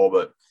initial poll,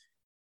 but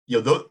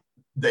you know,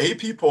 the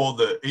AP poll,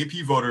 the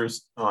AP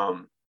voters,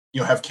 you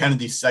know, have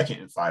Kennedy second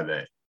in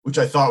 5A, which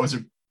I thought was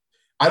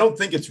I don't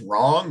think it's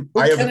wrong.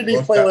 Who did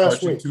Kennedy play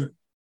last week?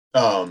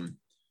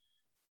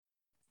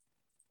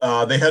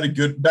 They had a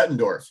good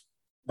Bettendorf.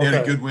 They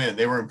had a good win.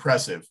 They were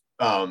impressive.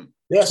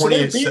 Yeah, so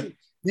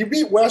you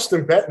beat West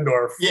and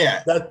Bettendorf.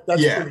 Yeah, that's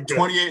pretty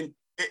good.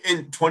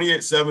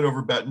 28-7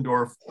 over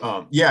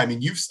Bettendorf. Yeah, I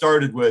mean, you've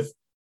started with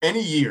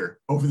any year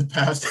over the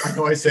past, I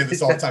know I say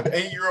this all the time,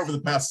 any year over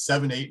the past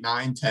 7, 8,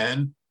 9,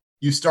 10,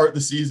 you start the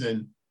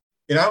season,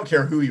 and I don't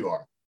care who you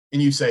are, and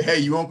you say, hey,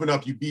 you open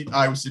up, you beat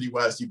Iowa City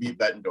West, you beat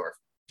Bettendorf.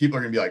 People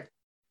are going to be like,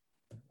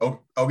 Oh,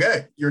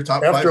 okay. You're a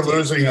top After 5 team.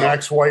 losing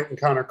Max White and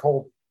Connor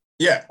Colby.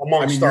 Yeah.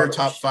 Amongst you're others. a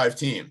top 5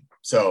 team.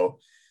 So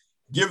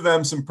give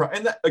them some pride.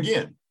 And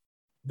again,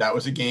 that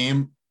was a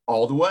game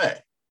all the way.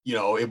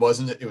 It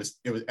wasn't, it was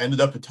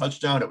ended up a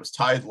touchdown. It was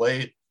tied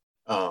late.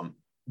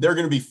 They're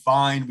going to be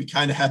fine. We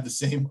kind of had the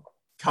same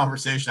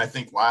conversation, I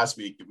think, last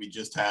week that we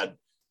just had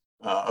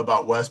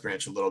about West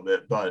Branch a little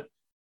bit, but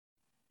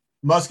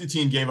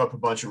Muscatine gave up a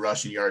bunch of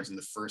rushing yards in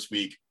the first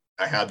week.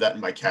 I had that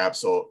in my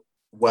capsule.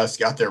 West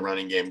got their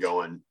running game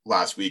going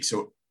last week,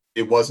 so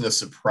it wasn't a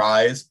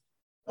surprise.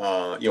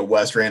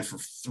 West ran for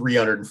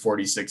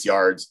 346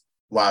 yards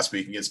last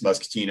week against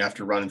Muscatine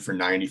after running for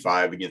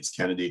 95 against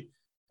Kennedy.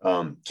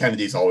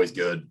 Kennedy's always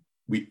good.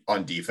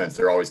 On defense,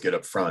 they're always good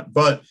up front.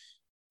 But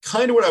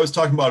kind of what I was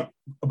talking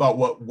about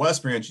what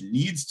West Branch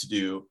needs to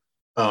do,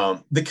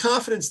 the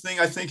confidence thing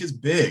I think is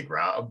big,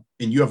 Rob.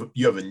 And you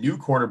have a new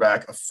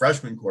quarterback, a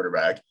freshman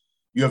quarterback.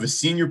 You have a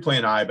senior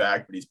playing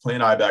I-back, but he's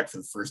playing I-back for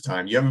the first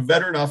time. You have a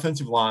veteran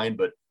offensive line,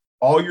 but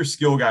all your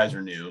skill guys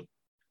are new.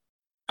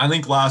 I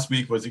think last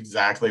week was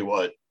exactly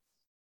what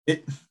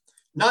it,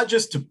 not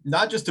just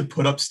to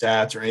put up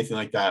stats or anything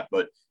like that,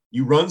 but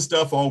you run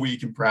stuff all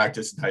week in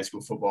practice in high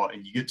school football,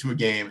 and you get to a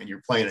game and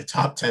you're playing a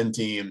top 10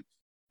 team.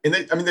 And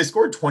they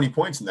scored 20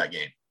 points in that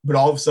game, but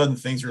all of a sudden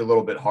things are a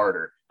little bit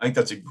harder. I think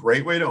that's a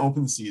great way to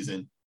open the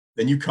season.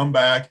 Then you come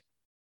back,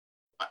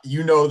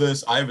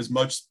 this. I have as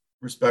much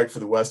respect for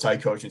the West High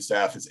coaching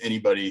staff as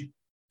anybody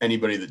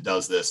that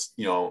does this.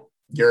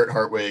 Garrett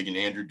Hartwig and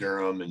Andrew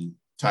Durham and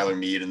Tyler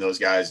Mead and those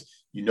guys,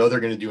 they're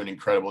going to do an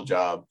incredible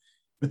job.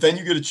 But then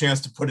you get a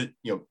chance to put it,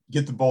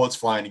 get the bullets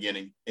flying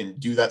again and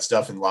do that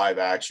stuff in live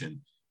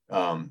action.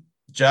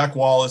 Jack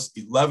Wallace,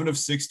 11 of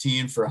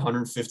 16 for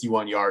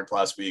 151 yards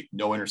last week,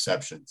 no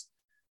interceptions.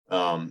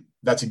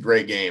 That's a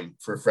great game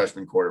for a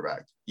freshman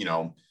quarterback.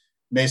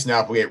 Mason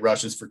Applegate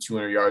rushes for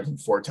 200 yards and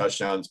 4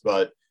 touchdowns,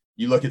 but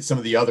you look at some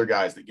of the other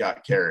guys that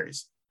got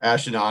carries.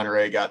 Ashton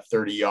Honore got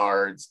 30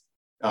 yards.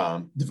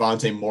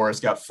 Devontae Morris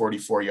got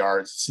 44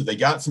 yards. So they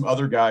got some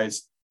other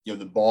guys,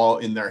 the ball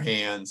in their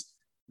hands.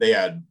 They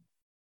had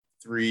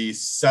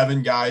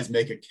 7 guys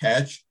make a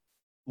catch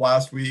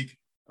last week.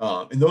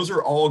 And those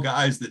are all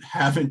guys that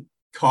haven't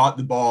caught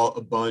the ball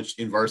a bunch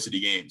in varsity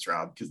games,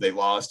 Rob, because they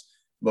lost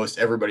most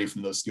everybody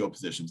from those skill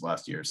positions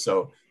last year.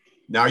 So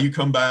now you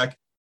come back.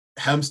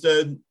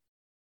 Hempstead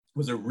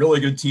was a really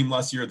good team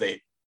last year.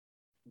 They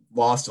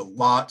lost a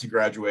lot to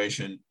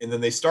graduation. And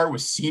then they start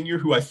with Senior,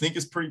 who I think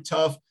is pretty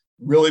tough,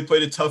 really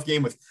played a tough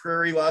game with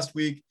Prairie last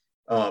week.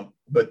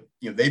 But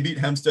they beat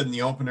Hempstead in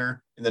the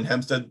opener, and then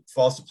Hempstead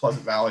falls to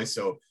Pleasant Valley.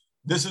 So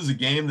this is a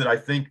game that I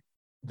think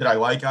that I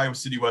like Iowa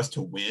City West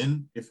to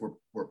win if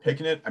we're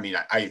picking it.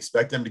 I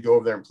expect them to go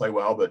over there and play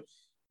well, but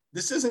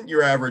this isn't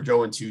your average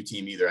 0-2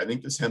 team either. I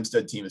think this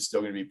Hempstead team is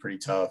still going to be pretty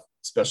tough,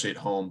 especially at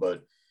home,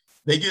 but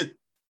they get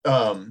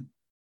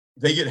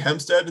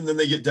Hempstead and then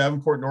they get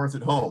Davenport North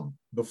at home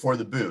before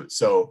the boot.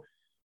 So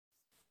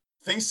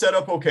things set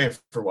up okay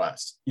for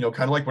West,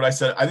 kind of like what I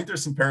said. I think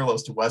there's some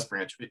parallels to West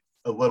Branch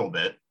a little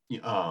bit,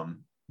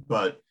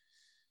 but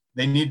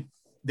they need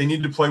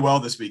to play well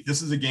this week.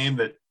 This is a game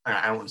that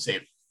I don't want to say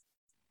it,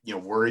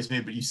 worries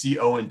me, but you see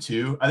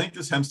 0-2. I think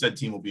this Hempstead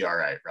team will be all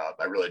right, Rob.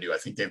 I really do. I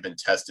think they've been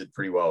tested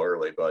pretty well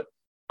early, but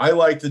I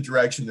like the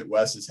direction that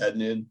West is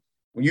heading in.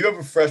 When you have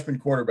a freshman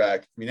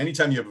quarterback,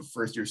 anytime you have a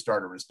first-year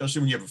starter, but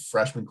especially when you have a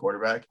freshman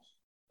quarterback,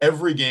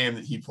 every game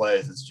that he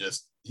plays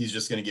he's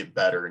just going to get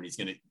better, and he's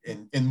going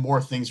to and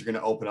more things are going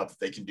to open up that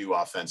they can do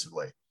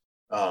offensively.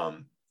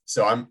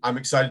 So I'm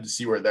excited to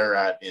see where they're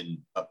at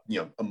at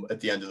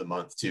the end of the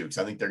month too, because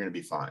I think they're going to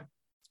be fine.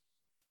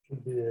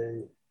 Should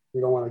be we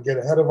don't want to get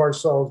ahead of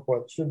ourselves,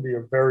 but should be a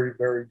very,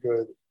 very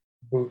good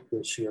boot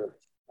this year.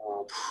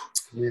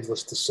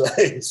 Needless to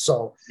say.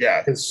 So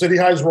yeah, because City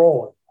High's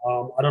rolling.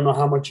 I don't know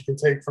how much you can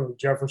take from the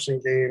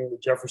Jefferson game. The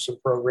Jefferson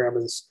program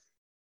is,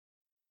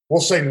 we'll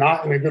say,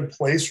 not in a good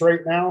place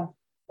right now,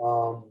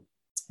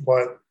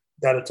 but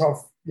got a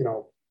tough,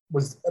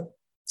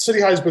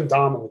 City High's been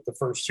dominant the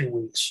first 2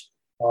 weeks.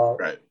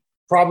 Right.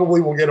 Probably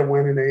will get a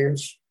win in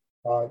Ames.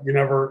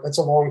 It's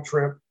a long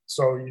trip,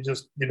 so you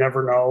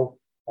never know.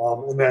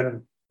 And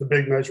then the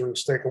big measuring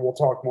stick, and we'll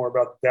talk more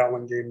about the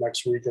Dowling game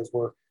next week as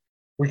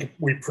we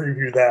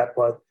preview that.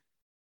 But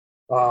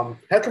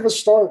heck of a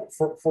start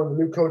for the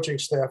new coaching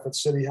staff at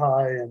City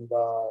High, and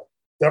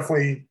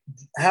definitely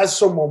has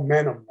some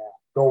momentum now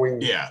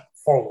going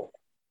forward.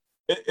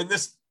 And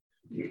this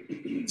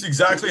it's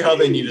exactly how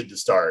they needed to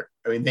start.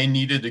 They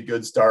needed a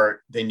good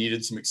start. They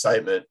needed some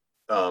excitement,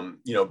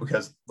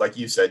 because like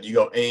you said, you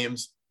go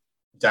Ames,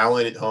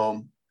 Dowling at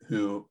home,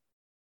 who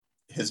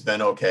has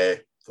been okay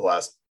for the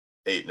last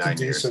 8-9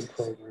 years. Decent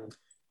program.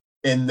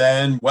 And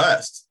then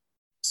West.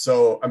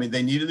 So,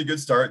 they needed a good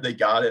start. They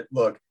got it.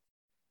 Look,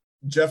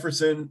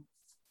 Jefferson,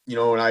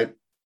 and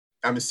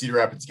I'm a Cedar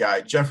Rapids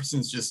guy.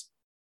 Jefferson's just,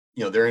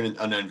 they're in an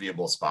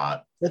unenviable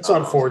spot. It's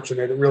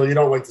unfortunate. It really, you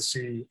don't like to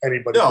see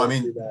anybody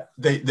do that.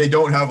 They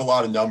don't have a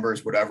lot of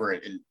numbers, whatever.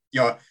 And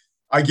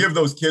I give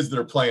those kids that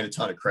are playing a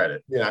ton of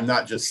credit. Yeah, and I'm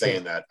not just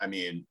saying that.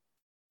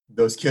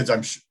 those kids,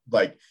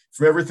 like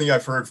from everything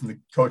I've heard from the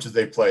coaches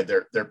they played,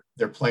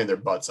 they're playing their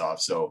butts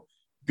off. So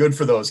good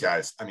for those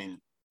guys. I mean,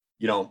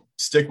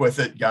 stick with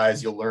it,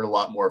 guys. You'll learn a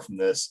lot more from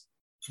this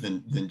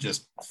than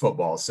just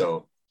football.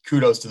 So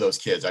kudos to those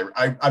kids.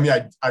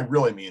 I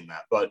really mean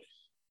that. But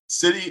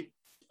City,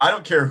 I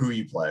don't care who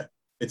you play.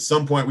 At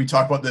some point, we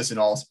talk about this in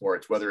all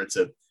sports, whether it's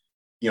a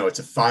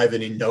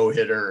 5-inning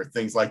no-hitter or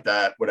things like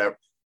that, whatever.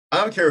 I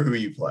don't care who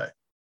you play.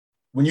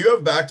 When you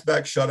have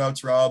back-to-back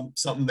shutouts, Rob,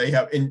 something they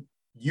have, and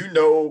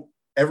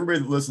everybody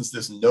that listens to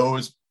this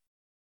knows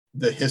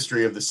the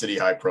history of the City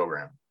High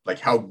program, like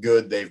how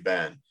good they've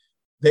been.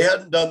 They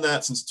hadn't done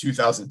that since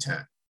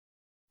 2010.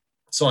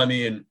 So, I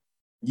mean,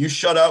 you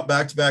shut out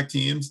back-to-back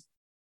teams.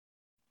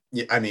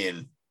 I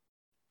mean,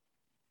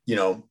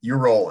 you're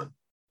rolling.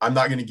 I'm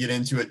not going to get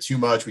into it too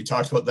much. We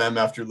talked about them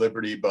after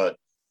Liberty, but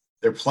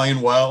they're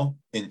playing well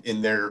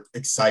and they're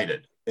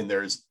excited. And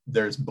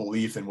there's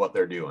belief in what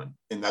they're doing.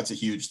 And that's a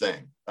huge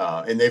thing.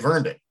 And they've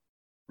earned it,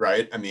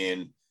 right? I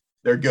mean,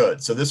 they're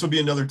good. So this will be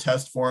another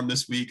test for them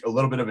this week, a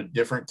little bit of a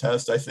different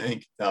test, I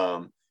think.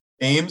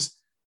 Ames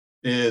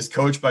is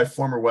coached by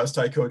former West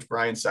High coach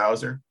Brian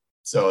Sauser.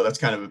 So that's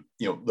kind of a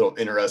little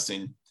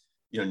interesting,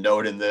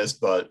 note in this.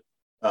 But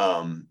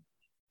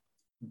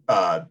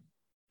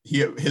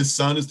his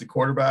son is the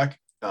quarterback,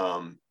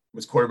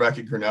 was quarterback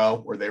at Grinnell,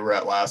 where they were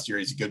at last year.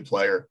 He's a good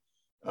player.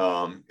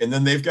 And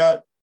then they've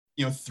got,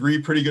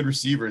 3 pretty good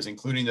receivers,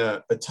 including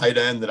a tight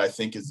end that I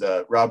think is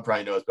Rob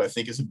probably knows, but I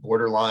think is a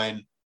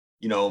borderline,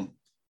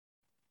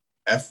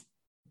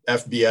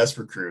 FBS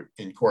recruit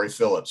in Corey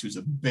Phillips, who's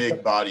a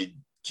big bodied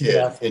kid.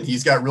 Yeah. And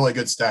he's got really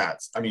good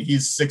stats. I mean,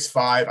 he's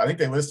 6'5". I think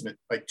they list him at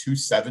like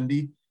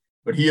 270,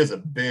 but he is a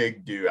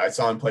big dude. I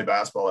saw him play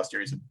basketball last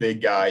year. He's a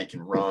big guy. He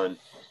can run.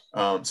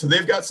 So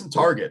they've got some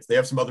targets. They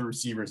have some other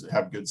receivers that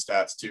have good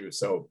stats too.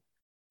 So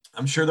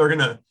I'm sure they're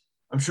gonna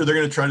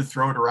try to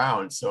throw it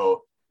around.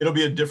 So it'll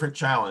be a different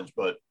challenge,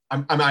 but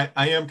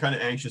I am kind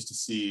of anxious to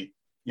see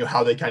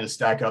how they kind of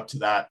stack up to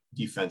that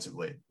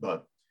defensively.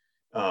 But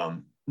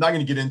not going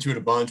to get into it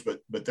a bunch,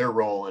 but they're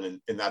rolling,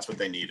 and that's what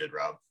they needed,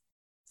 Rob.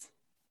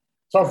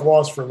 Tough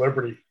loss for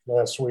Liberty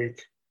last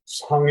week.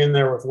 Just hung in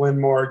there with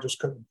Linmar, just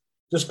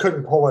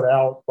couldn't pull it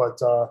out.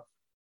 But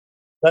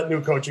that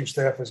new coaching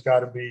staff has got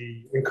to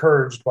be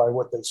encouraged by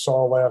what they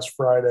saw last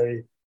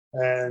Friday.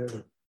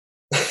 And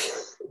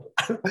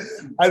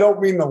I don't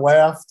mean to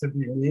laugh to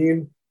be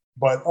mean,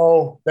 but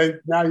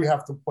now you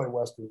have to play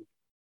Western.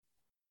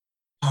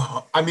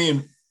 I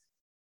mean,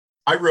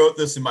 I wrote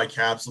this in my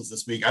capsules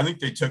this week. I think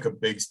they took a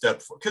big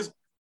step forward, because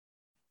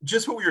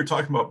just what we were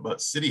talking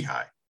about City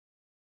High,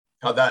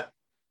 how that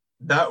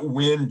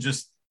win,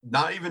 just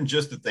not even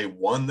just that they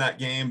won that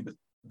game,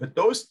 but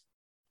those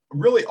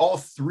really all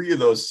 3 of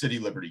those City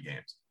Liberty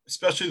games,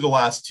 especially the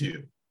last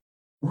 2,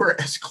 were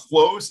as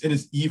close and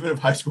as even of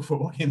high school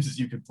football games as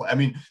you could play. I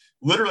mean,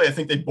 literally, I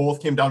think they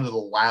both came down to the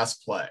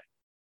last play,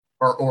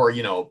 or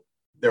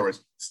there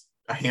was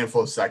a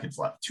handful of seconds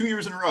left, 2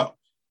 years in a row.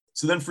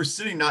 So then for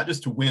City not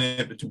just to win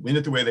it, but to win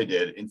it the way they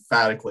did,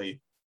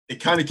 emphatically, it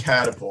kind of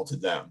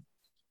catapulted them.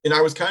 And I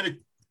was kind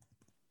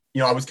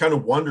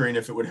of wondering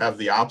if it would have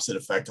the opposite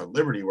effect on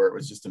Liberty, where it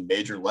was just a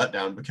major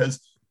letdown, because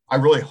I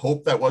really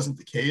hope that wasn't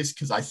the case,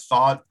 because I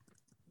thought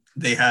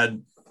they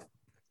had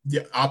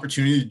the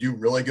opportunity to do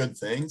really good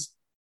things.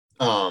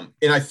 And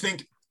I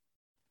think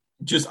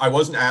I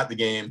wasn't at the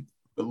game,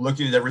 but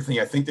looking at everything,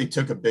 I think they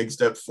took a big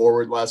step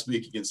forward last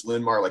week against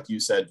Linmar. Like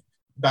you said,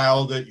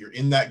 battled it. You're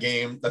in that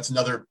game. That's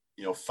another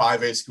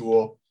 5A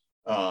school.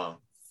 But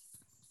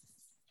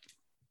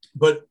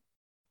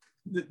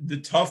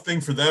the tough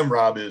thing for them,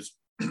 Rob, is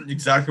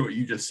exactly what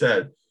you just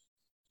said.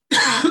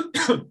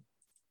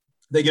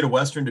 They get a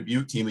Western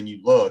Dubuque team, and you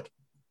look,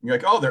 and you're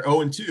like, oh, they're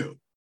 0-2.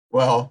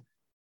 Well,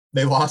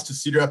 they lost to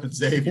Cedar Rapids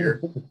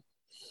Xavier,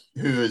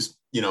 who is,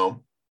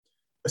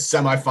 a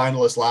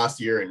semifinalist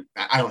last year. And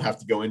I don't have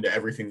to go into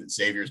everything that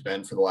Xavier's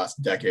been for the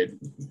last decade,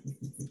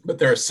 but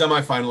they're a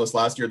semifinalist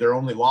last year. Their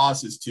only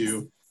loss is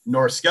to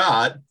North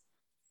Scott,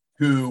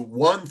 who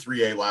won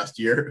 3A last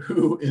year,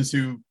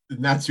 and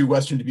that's who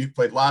Western Dubuque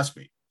played last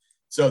week.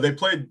 So they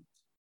played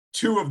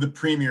 2 of the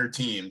premier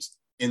teams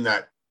in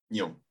that,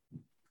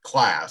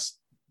 class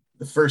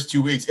the first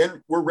 2 weeks,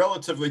 and were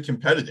relatively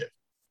competitive.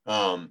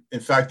 In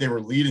fact, they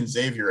were leading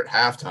Xavier at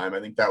halftime. I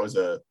think that was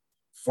a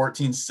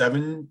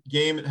 14-7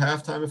 game at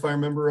halftime, if I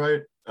remember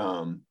right.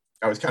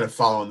 I was kind of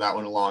following that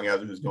one along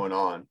as it was going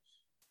on.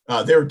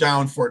 They were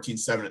down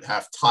 14-7 at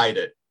half, tied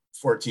it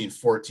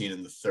 14-14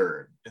 in the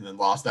third, and then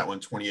lost that one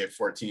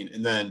 28-14.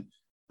 And then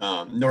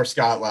North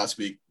Scott last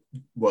week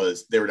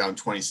they were down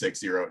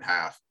 26-0 at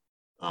half,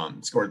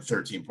 scored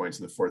 13 points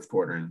in the fourth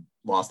quarter and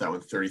lost that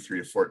one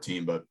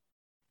 33-14. But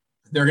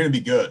they're going to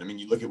be good. I mean,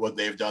 you look at what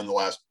they've done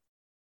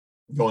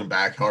going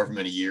back however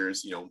many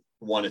years,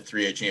 won a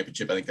 3A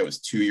championship. I think that was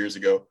 2 years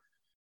ago.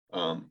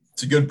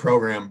 It's a good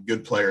program,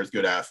 good players,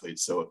 good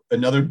athletes. So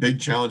another big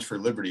challenge for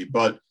Liberty.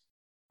 But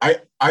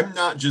I'm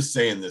not just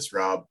saying this,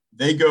 Rob.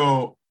 They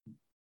go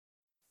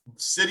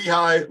City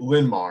High,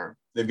 Linmar.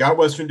 They've got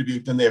Western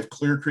Dubuque. Then they have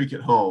Clear Creek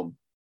at home.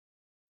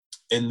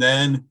 And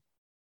then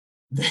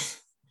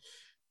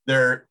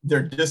their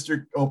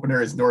district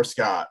opener is North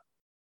Scott.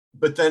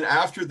 But then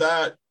after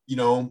that,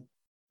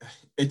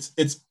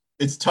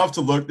 it's tough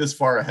to look this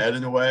far ahead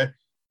in a way.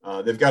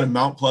 They've got a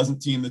Mount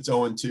Pleasant team that's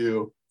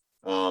 0-2.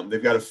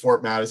 They've got a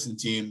Fort Madison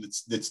team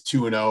that's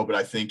 2-0, but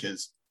I think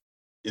is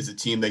a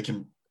team they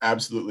can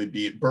absolutely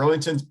beat.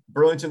 Burlington's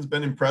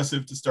been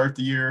impressive to start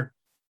the year.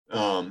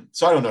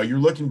 So I don't know. You're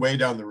looking way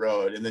down the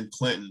road, and then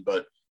Clinton,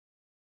 but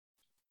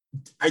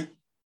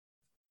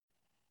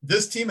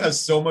this team has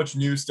so much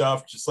new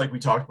stuff, just like we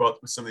talked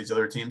about with some of these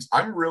other teams.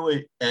 I'm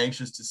really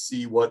anxious to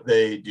see what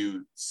they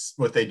do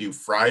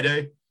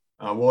Friday.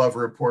 We'll have a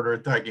reporter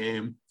at that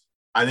game.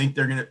 I think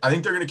they're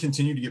gonna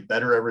continue to get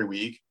better every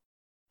week,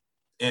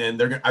 and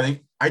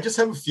I just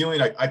have a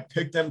feeling I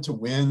picked them to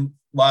win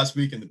last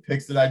week in the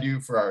picks that I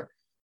do for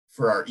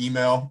our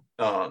email.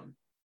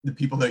 The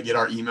people that get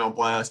our email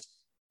blast,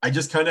 I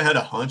just kind of had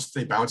a hunch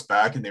they bounced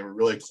back and they were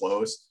really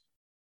close.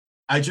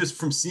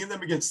 From seeing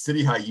them against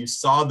City High, you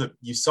saw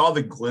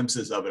the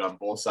glimpses of it on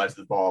both sides of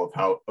the ball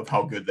of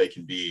how good they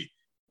can be.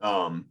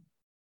 And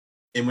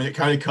when it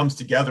kind of comes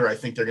together, I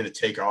think they're going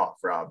to take off,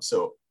 Rob.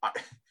 So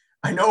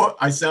I know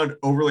I sound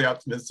overly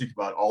optimistic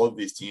about all of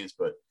these teams,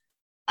 but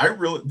I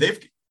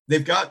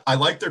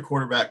like their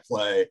quarterback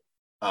play.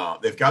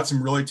 They've got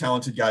some really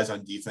talented guys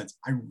on defense.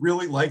 I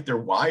really like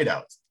their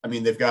wideouts. I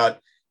mean, they've got,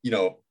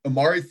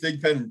 Amari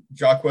Thigpen and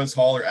Jaquez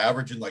Hall are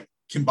averaging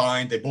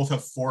combined. They both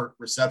have 4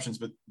 receptions,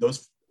 but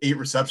those 8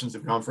 receptions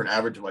have gone for an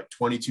average of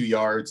 22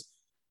 yards.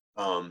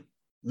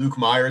 Luke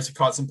Myers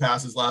caught some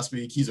passes last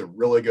week. He's a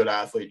really good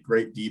athlete,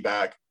 great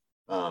D-back.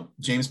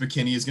 James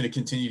McKinney is going to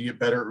continue to get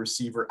better at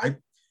receiver.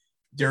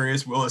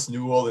 Darius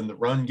Willis-Newell in the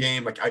run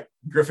game.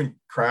 Griffin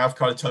Kraft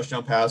caught a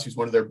touchdown pass. He's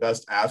one of their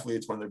best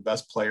athletes, one of their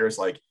best players.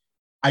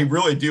 I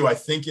really do. I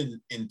think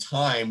in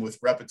time with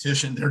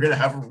repetition, they're going to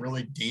have a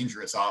really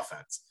dangerous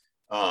offense.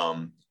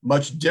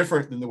 Much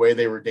different than the way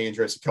they were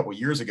dangerous a couple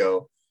years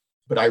ago.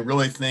 But I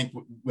really think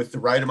with the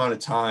right amount of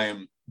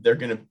time, they're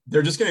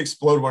just going to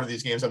explode one of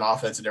these games on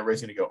offense, and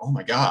everybody's going to go, oh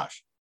my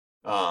gosh.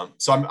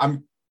 So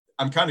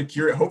I'm kind of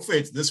curious. Hopefully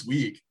it's this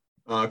week,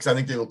 because I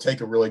think they will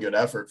take a really good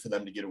effort for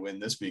them to get a win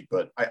this week.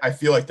 But I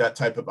feel like that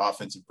type of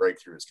offensive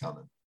breakthrough is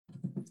coming.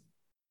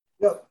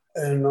 Yep.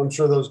 And I'm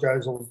sure those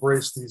guys will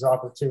embrace these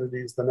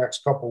opportunities the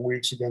next couple of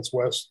weeks against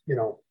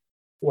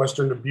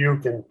Western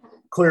Dubuque and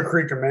Clear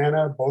Creek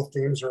Amana. Both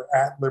games are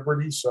at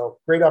Liberty. So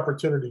great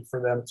opportunity for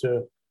them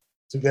to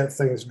get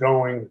things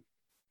going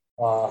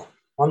on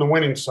the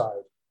winning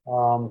side.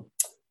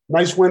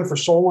 Nice win for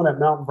Solon at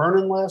Mount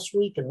Vernon last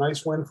week, and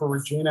nice win for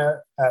Regina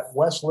at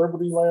West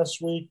Liberty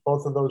last week.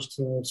 Both of those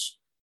teams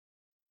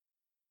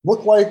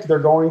look like they're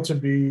going to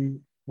be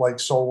like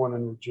Solon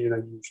and Regina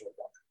usually are.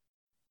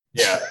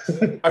 Yeah.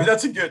 I mean,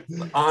 that's a good,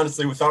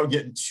 honestly, without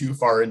getting too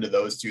far into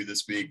those two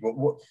this week,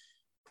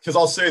 because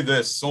I'll say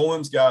this,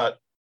 Solon's got,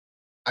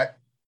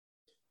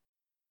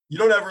 you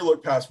don't ever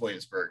look past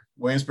Williamsburg.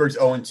 Williamsburg's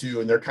 0-2,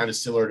 and they're kind of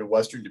similar to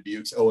Western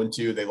Dubuque's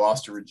 0-2. They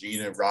lost to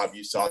Regina. Rob,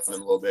 you saw them a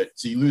little bit.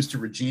 So you lose to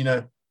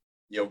Regina,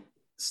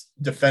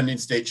 defending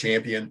state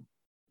champion.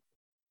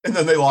 And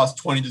then they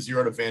lost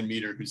 20-0 to Van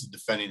Meter, who's the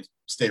defending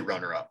state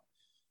runner-up.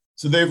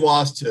 So they've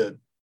lost to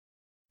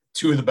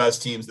 2 of the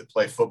best teams that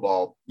play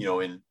football,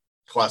 in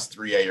Class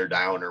 3A or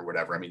down or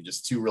whatever. I mean,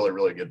 just 2 really,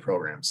 really good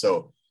programs.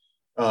 So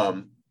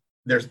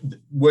there's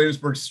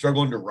Williamsburg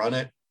struggling to run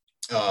it.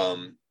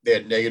 They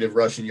had negative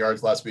rushing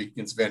yards last week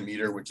against Van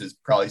Meter, which is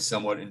probably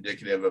somewhat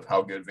indicative of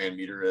how good Van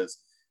Meter is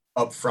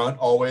up front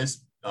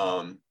always.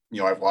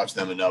 I've watched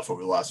them enough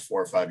over the last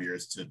 4 or 5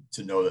 years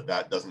to know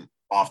that doesn't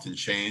often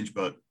change,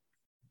 but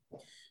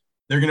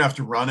they're going to have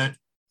to run it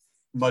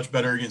much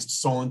better against a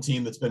Solon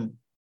team that's been,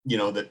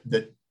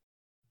 that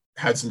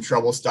had some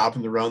trouble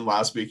stopping the run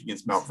last week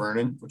against Mount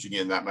Vernon, which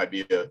again, that might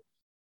be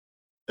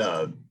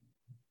a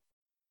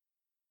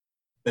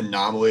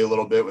anomaly a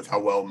little bit with how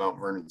well Mount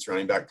Vernon's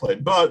running back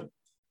played, but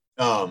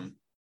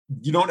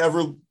you don't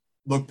ever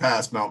look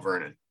past Mount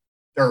Vernon,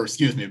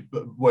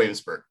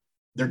 Williamsburg.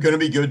 They're going to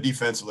be good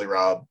defensively,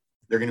 Rob.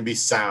 They're going to be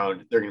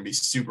sound. They're going to be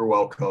super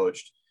well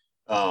coached.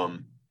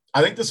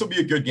 I think this will be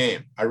a good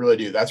game. I really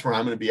do. That's where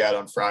I'm going to be at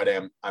on Friday.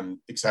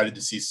 I'm excited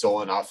to see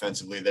Solon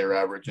offensively. They're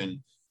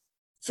averaging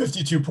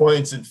 52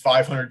 points and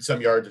 500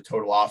 some yards of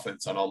total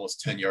offense on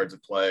almost 10 yards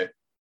of play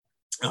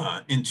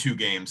in 2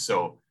 games.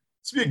 So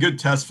this will be a good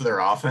test for their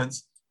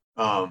offense.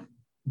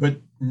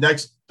 But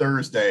next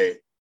Thursday,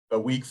 a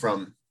week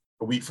from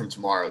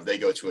tomorrow, they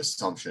go to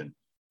Assumption,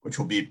 which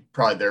will be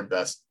probably their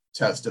best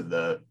test of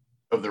the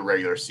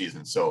regular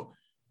season. So,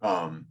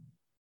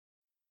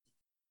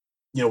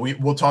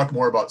 we'll talk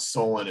more about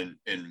Solon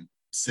and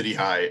City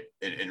High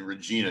and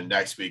Regina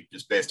next week,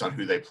 just based on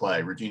who they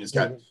play. Regina's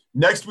got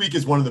next week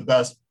is one of the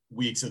best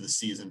weeks of the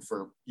season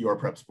for your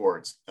prep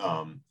sports.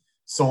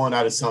 Solon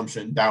at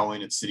Assumption,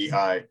 Dowling at City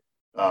High.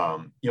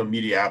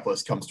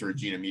 Mediapolis comes to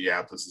Regina.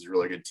 Mediapolis is a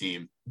really good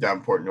team.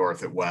 Davenport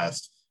North at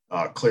West,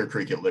 Clear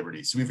Creek at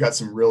Liberty. So we've got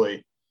some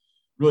really,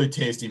 really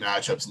tasty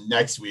matchups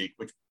next week,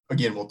 which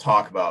again, we'll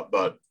talk about,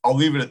 but I'll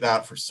leave it at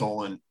that for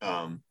Solon.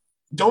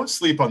 don't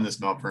sleep on this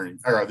Mount Vernon,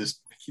 or this,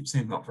 I keep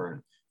saying Mount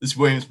Vernon, this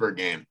Williamsburg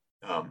game.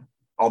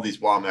 All these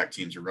WAMAC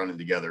teams are running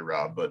together,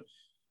 Rob, but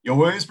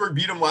Williamsburg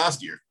beat them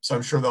last year, so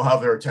I'm sure they'll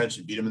have their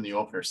attention. Beat them in the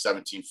opener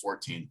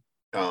 17-14.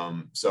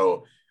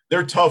 So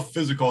they're tough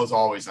physical as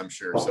always, I'm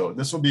sure. So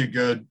this will be a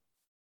good,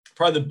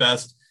 probably the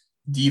best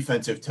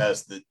defensive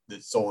test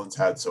that Solon's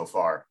had so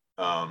far.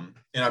 And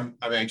I'm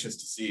anxious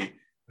to see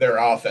their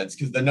offense,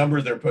 because the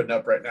numbers they're putting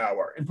up right now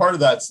are, and part of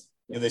that's,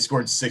 they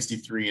scored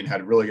 63 and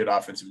had really good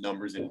offensive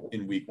numbers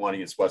in week 1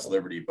 against West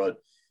Liberty. But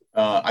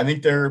I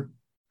think they're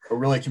a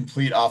really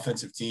complete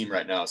offensive team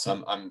right now.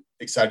 So I'm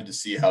excited to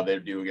see how they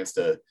do against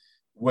a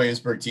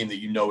Williamsburg team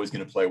that is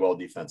going to play well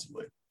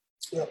defensively.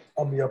 Yeah,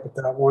 I'll be up at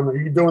that one. Are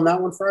you doing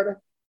that one Friday?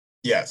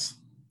 Yes.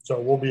 So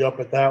we'll be up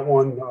at that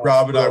one.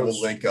 Rob and I will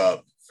link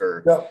up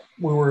for. Yep.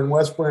 We were in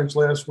West Branch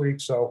last week,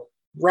 so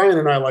Ryan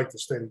and I like to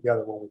stay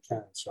together when we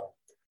can. So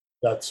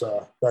that's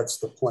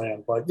the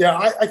plan. But yeah,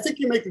 I think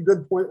you make a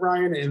good point,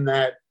 Ryan, in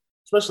that,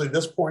 especially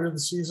this point of the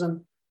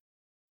season,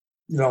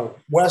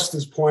 West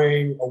is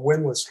playing a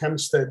winless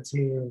Hempstead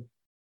team.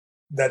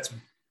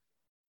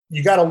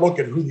 You got to look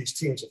at who these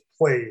teams have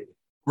played.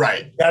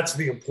 Right. That's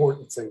the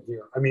important thing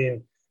here. I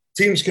mean,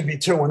 teams could be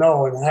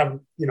 2-0 and have,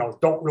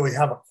 don't really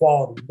have a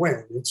quality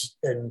win.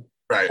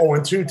 Right.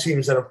 0-2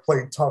 teams that have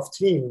played tough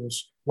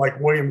teams like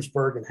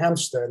Williamsburg and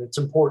Hempstead. It's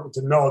important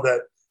to know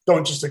that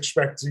don't just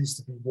expect these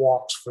to be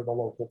walks for the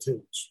local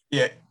teams.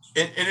 Yeah.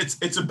 And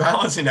it's a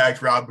balancing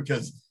act, Rob,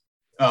 because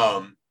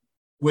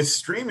with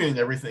streaming and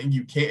everything,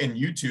 you can, and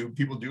YouTube,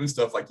 people doing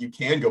stuff, like you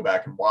can go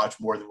back and watch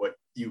more than what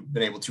you've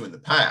been able to in the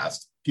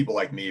past, people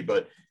like me,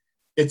 but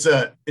it's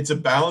a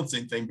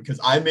balancing thing, because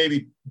I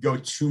maybe go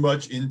too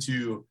much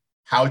into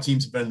how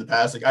teams have been in the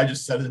past. Like I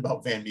just said it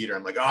about Van Meter.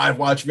 I'm like, I've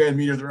watched Van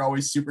Meter. They're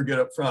always super good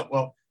up front.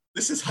 Well,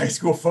 this is high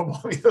school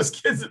football. I mean, those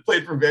kids that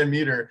played for Van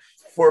Meter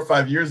 4 or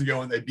 5 years ago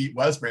when they beat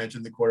West Branch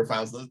in the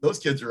quarterfinals, those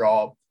kids are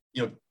all,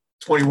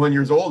 21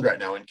 years old right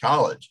now in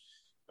college.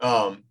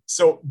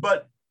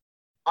 But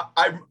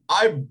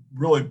I'm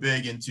really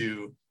big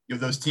into,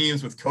 those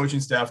teams with coaching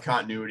staff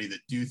continuity that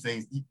do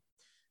things.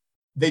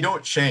 They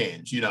don't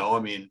change, I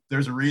mean,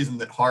 there's a reason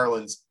that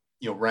Harlan's,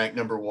 ranked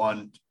number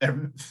 1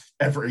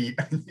 every year.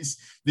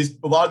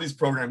 A lot of these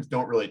programs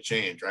don't really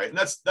change, right? And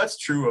that's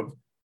true of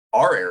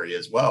our area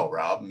as well,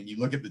 Rob. I mean, you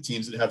look at the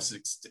teams that have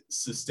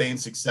sustained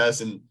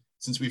success, and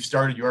since we've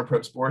started Your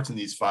Prep Sports in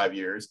these 5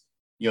 years,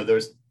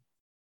 there's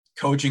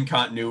coaching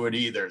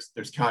continuity, there's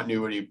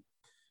continuity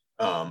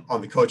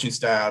on the coaching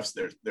staffs.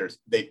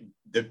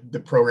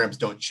 The programs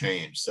don't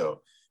change.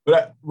 So,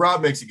 but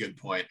Rob makes a good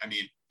point. I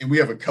mean, and we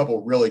have a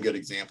couple really good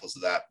examples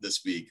of that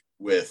this week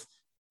with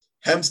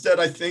Hempstead,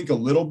 I think a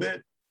little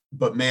bit,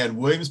 but man,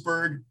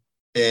 Williamsburg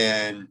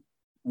and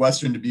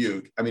Western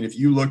Dubuque. I mean, if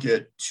you look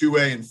at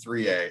 2A and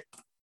 3A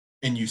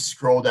and you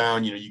scroll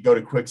down, you go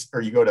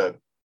to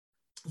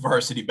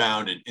Varsity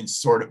Bound and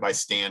sort it by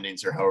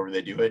standings or however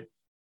they do it.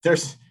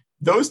 There's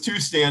those two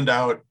stand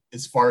out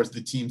as far as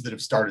the teams that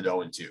have started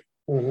 0-2.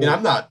 Mm-hmm. And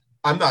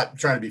I'm not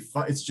trying to be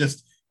fun. It's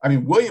just, I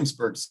mean,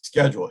 Williamsburg's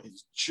schedule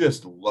is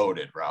just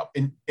loaded, Rob.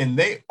 And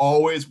they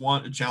always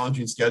want a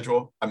challenging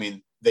schedule. I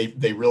mean,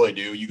 they really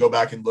do. You go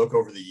back and look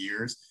over the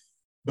years,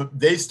 but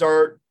they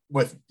start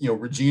with,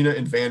 Regina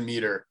and Van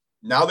Meter.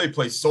 Now they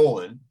play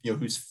Solon,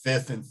 who's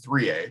 5th in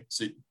 3A.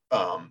 So,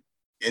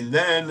 and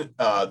then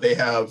they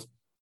have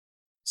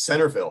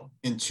Centerville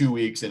in 2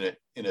 weeks in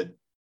a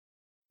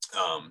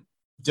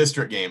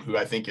district game, who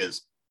I think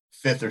is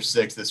 5th or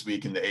 6th this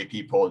week in the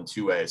AP poll in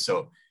 2A.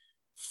 So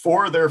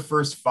 4 of their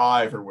first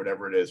 5 or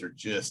whatever it is are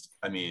just,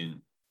 I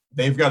mean,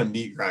 they've got a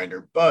meat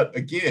grinder. But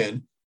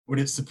again, would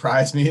it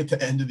surprise me at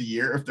the end of the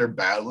year if they're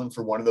battling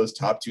for one of those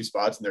top 2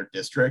 spots in their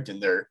district and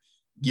they're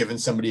giving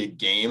somebody a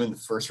game in the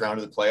first round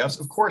of the playoffs?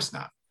 Of course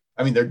not.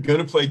 I mean, they're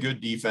going to play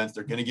good defense.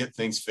 They're going to get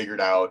things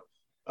figured out.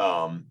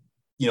 And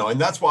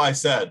that's why I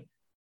said,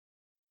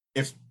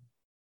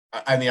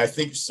 I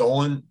think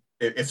Solon,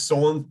 if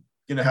Solon's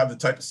going to have the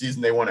type of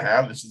season they want to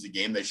have, this is a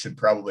game they should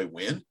probably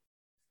win.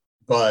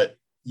 But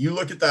you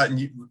look at that,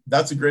 and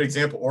that's a great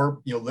example.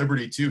 Or,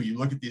 Liberty too. You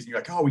look at these and you're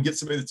like, oh, we get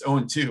somebody that's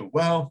 0-2.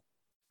 Well,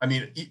 I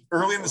mean,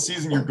 early in the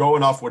season, you're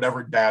going off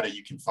whatever data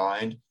you can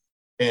find.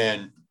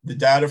 And the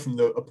data from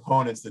the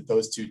opponents that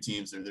those two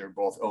teams that are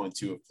both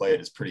 0-2 have played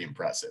is pretty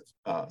impressive.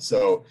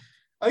 So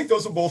I think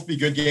those will both be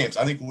good games.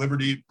 I think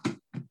Liberty,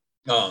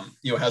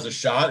 has a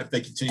shot if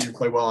they continue to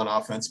play well on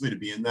offensively to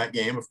be in that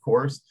game, of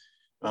course.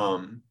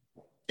 And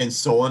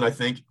Solon, I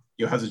think,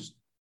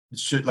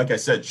 should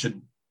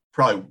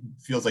probably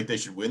feels like they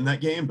should win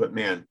that game. But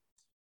man,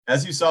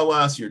 as you saw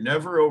last year,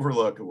 never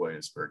overlook a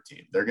Williamsburg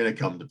team. They're going to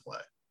come to play.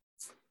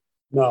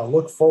 No,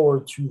 look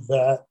forward to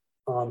that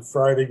on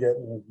Friday,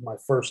 getting my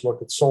first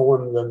look at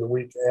Solon, and then the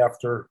week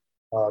after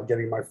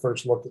getting my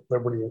first look at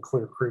Liberty and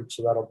Clear Creek.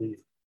 So that'll be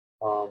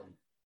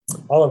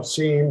I'll have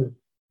seen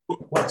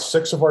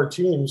 6 of our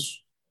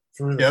teams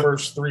through the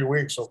first 3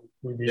 weeks,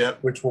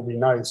 which will be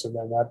nice. And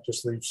then that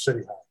just leaves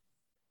City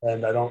High.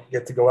 And I don't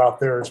get to go out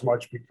there as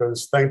much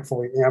because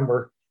thankfully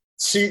Amber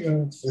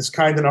Seaton is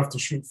kind enough to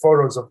shoot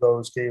photos of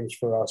those games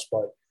for us.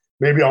 But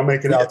maybe I'll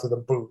make it out to the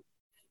boot.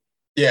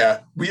 Yeah,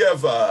 we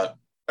have.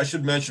 I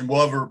should mention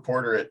we'll have a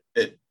reporter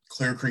at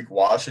Clear Creek,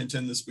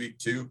 Washington this week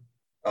too.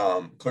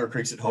 Clear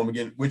Creek's at home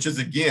again, which is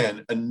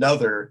again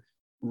another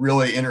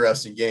really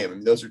interesting game. I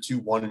mean, those are 2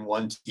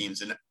 1-1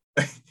 teams, and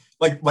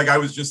like I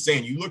was just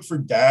saying, you look for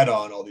data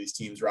on all these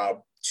teams,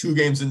 Rob. 2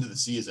 games into the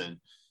season,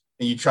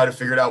 and you try to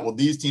figure it out. Well,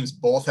 these teams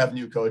both have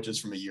new coaches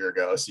from a year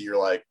ago, so you're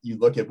like, you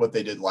look at what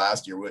they did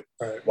last year. With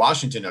Right.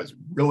 Washington was a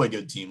really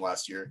good team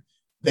last year.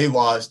 They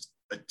lost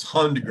a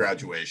ton to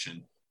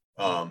graduation,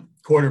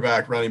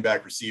 quarterback, running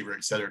back, receiver,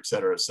 et cetera, et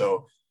cetera.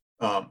 So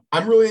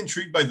I'm really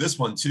intrigued by this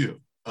one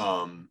too.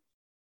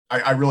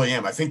 I really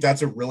am. I think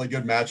that's a really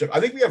good matchup. I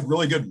think we have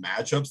really good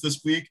matchups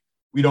this week.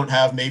 We don't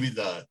have maybe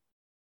the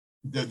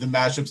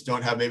matchups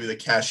don't have maybe the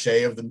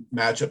cachet of the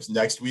matchups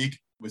next week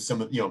with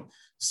some of,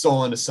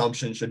 Solon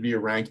Assumption should be a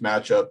ranked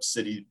matchup.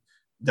 City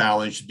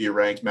Dowling should be a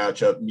ranked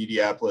matchup.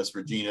 Mediapolis,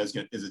 Regina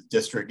is a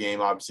district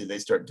game. Obviously they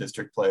start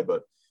district play,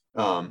 but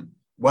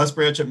West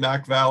Branch at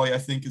Mac Valley, I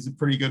think is a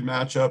pretty good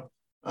matchup.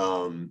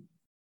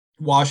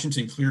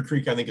 Washington, Clear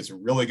Creek, I think it's a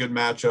really good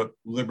matchup.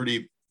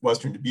 Liberty,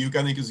 Western Dubuque,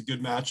 I think is a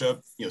good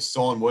matchup.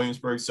 Solon,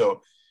 Williamsburg.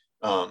 So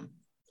I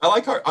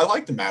like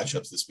the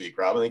matchups this week,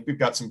 Rob. I think we've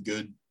got some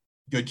good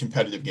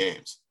competitive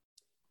games.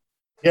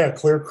 Yeah,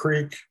 Clear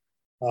Creek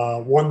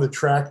won the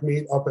track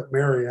meet up at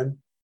Marion,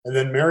 and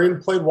then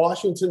Marion played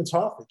Washington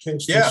tough at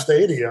Kingston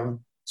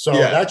Stadium. So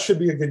that should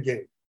be a good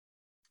game.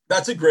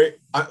 That's a great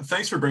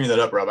thanks for bringing that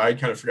up, Rob. I had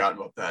kind of forgotten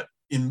about that.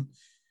 And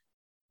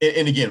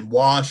again,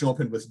 Wash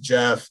opened with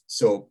Jeff.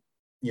 So,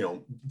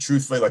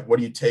 truthfully, like, what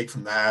do you take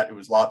from that? It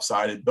was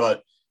lopsided,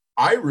 but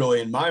I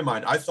really, in my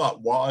mind, I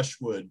thought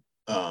Wash would,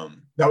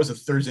 that was a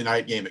Thursday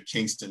night game at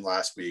Kingston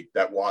last week,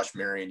 that Wash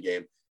Marion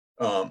game.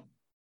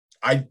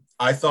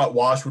 I thought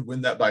Wash would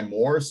win that by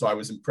more. So I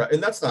was impressed.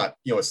 And that's not,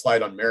 a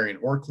slight on Marion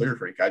or Clear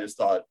Creek. I just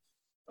thought,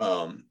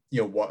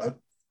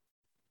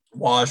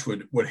 Wash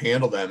would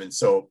handle them. And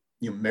so,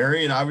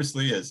 Marion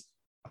obviously is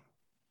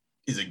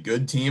a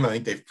good team. I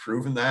think they've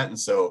proven that. And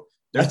so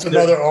that's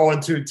another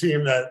 0-2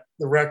 team that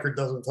the record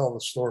doesn't tell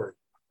the story.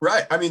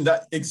 Right. I mean,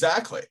 that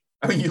exactly.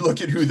 I mean, you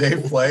look at who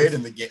they've played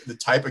and the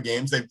type of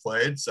games they've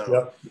played.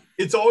 So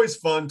It's always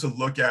fun to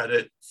look at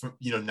it from,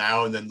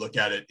 now and then look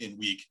at it in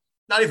week,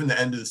 not even the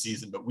end of the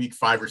season, but week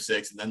 5 or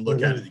 6, and then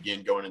look at it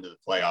again going into the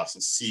playoffs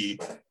and see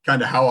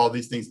kind of how all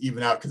these things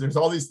even out. Because there's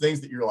all these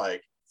things that you're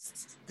like,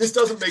 this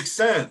doesn't make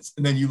sense.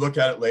 And then you look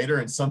at it later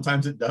and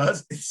sometimes it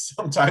does.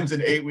 Sometimes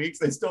in 8 weeks,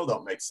 they still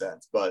don't make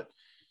sense. But,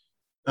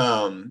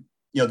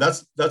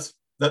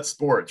 that's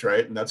sports,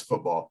 right? And that's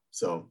football.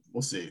 So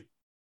we'll see.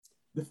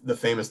 The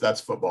famous "that's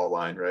football"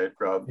 line, right,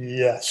 Rob?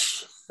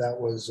 Yes, that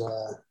was.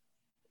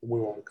 We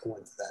won't go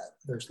into that.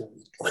 There's no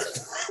need to go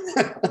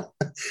into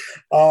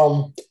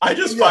that. I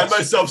just find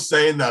myself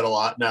saying that a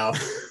lot now,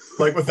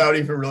 like without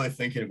even really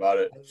thinking about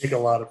it. I think a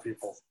lot of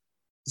people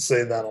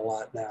say that a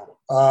lot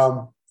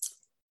now.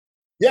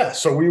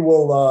 So we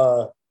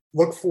will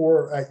look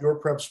for at Your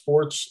Prep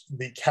Sports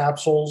the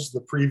capsules,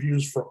 the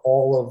previews for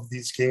all of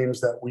these games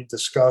that we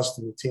discussed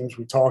and the teams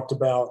we talked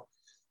about.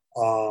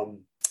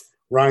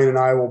 Ryan and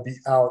I will be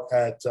out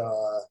at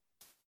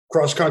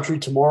cross country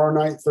tomorrow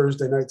night,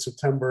 Thursday night,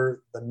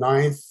 September the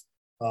 9th.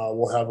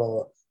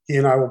 He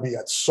and I will be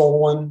at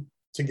Solon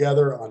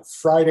together on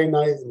Friday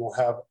night, and we'll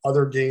have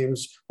other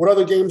games. What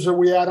other games are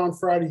we at on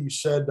Friday? You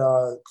said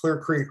Clear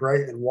Creek,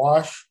 right? And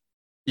Wash?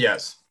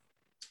 Yes.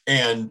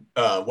 And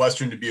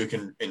Western Dubuque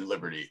and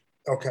Liberty.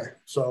 Okay.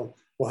 So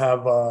we'll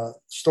have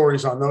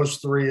stories on those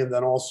 3, and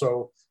then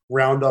also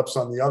roundups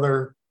on the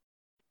other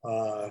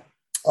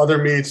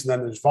meets. And then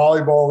there's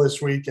volleyball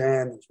this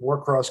weekend. There's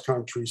more cross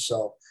country.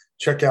 So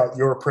check out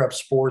Your Prep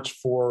Sports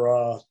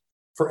for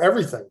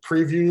everything,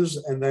 previews,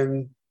 and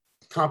then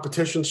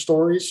competition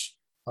stories.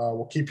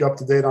 We'll keep you up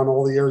to date on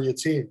all the area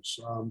teams.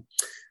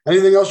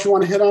 Anything else you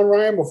want to hit on,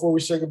 Ryan, before we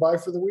say goodbye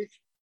for the week?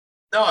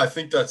 No, I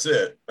think that's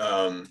it.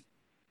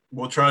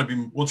 We'll try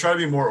to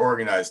be more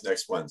organized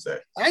next Wednesday.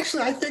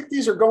 Actually, I think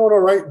these are going all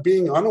right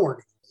being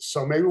unorganized.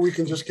 So maybe we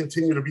can just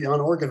continue to be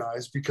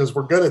unorganized because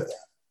we're good at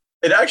that.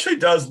 It actually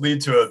does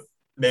lead to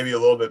maybe a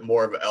little bit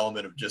more of an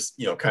element of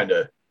just, kind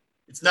of,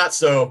 it's not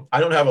so, I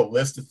don't have a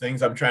list of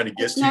things I'm trying to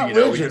get it's to. Not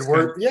rigid.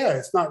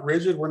 It's not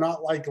rigid. We're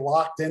not like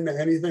locked into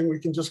anything. We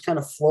can just kind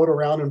of float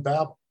around and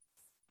babble.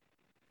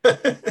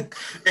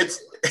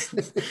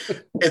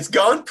 It's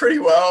gone pretty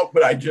well,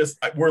 but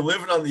we're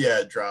living on the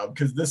edge, Rob,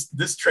 because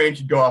this train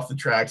could go off the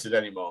tracks at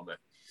any moment.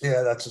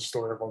 Yeah, that's a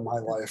story of my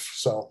life.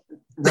 So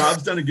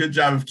Rob's done a good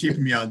job of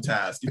keeping me on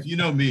task. If you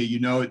know me,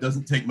 it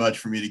doesn't take much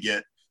for me to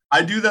get.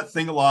 I do that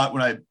thing a lot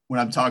when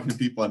I'm talking to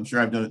people. I'm sure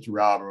I've done it to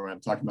Rob, or when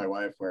I'm talking to my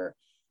wife, where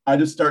I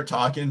just start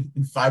talking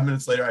and 5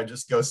 minutes later I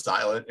just go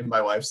silent, and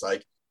my wife's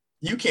like,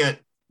 "You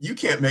can't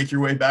make your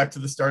way back to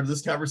the start of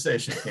this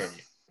conversation, can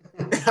you?"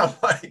 And I'm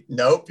like,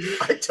 nope,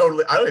 I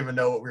don't even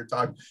know what we were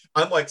talking.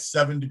 I'm like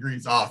 7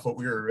 degrees off what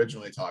we were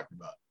originally talking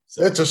about.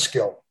 So it's a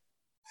skill.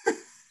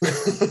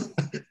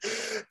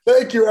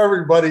 Thank you,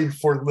 everybody,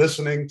 for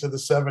listening to the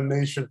Seven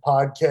Nation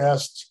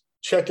podcast.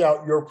 check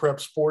out Your Prep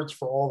Sports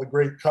for all the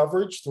great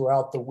coverage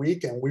throughout the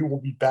week. And we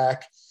will be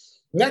back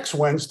next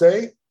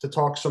Wednesday to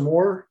talk some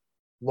more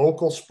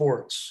local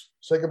sports.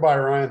 Say goodbye,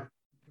 Ryan.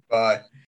 Bye.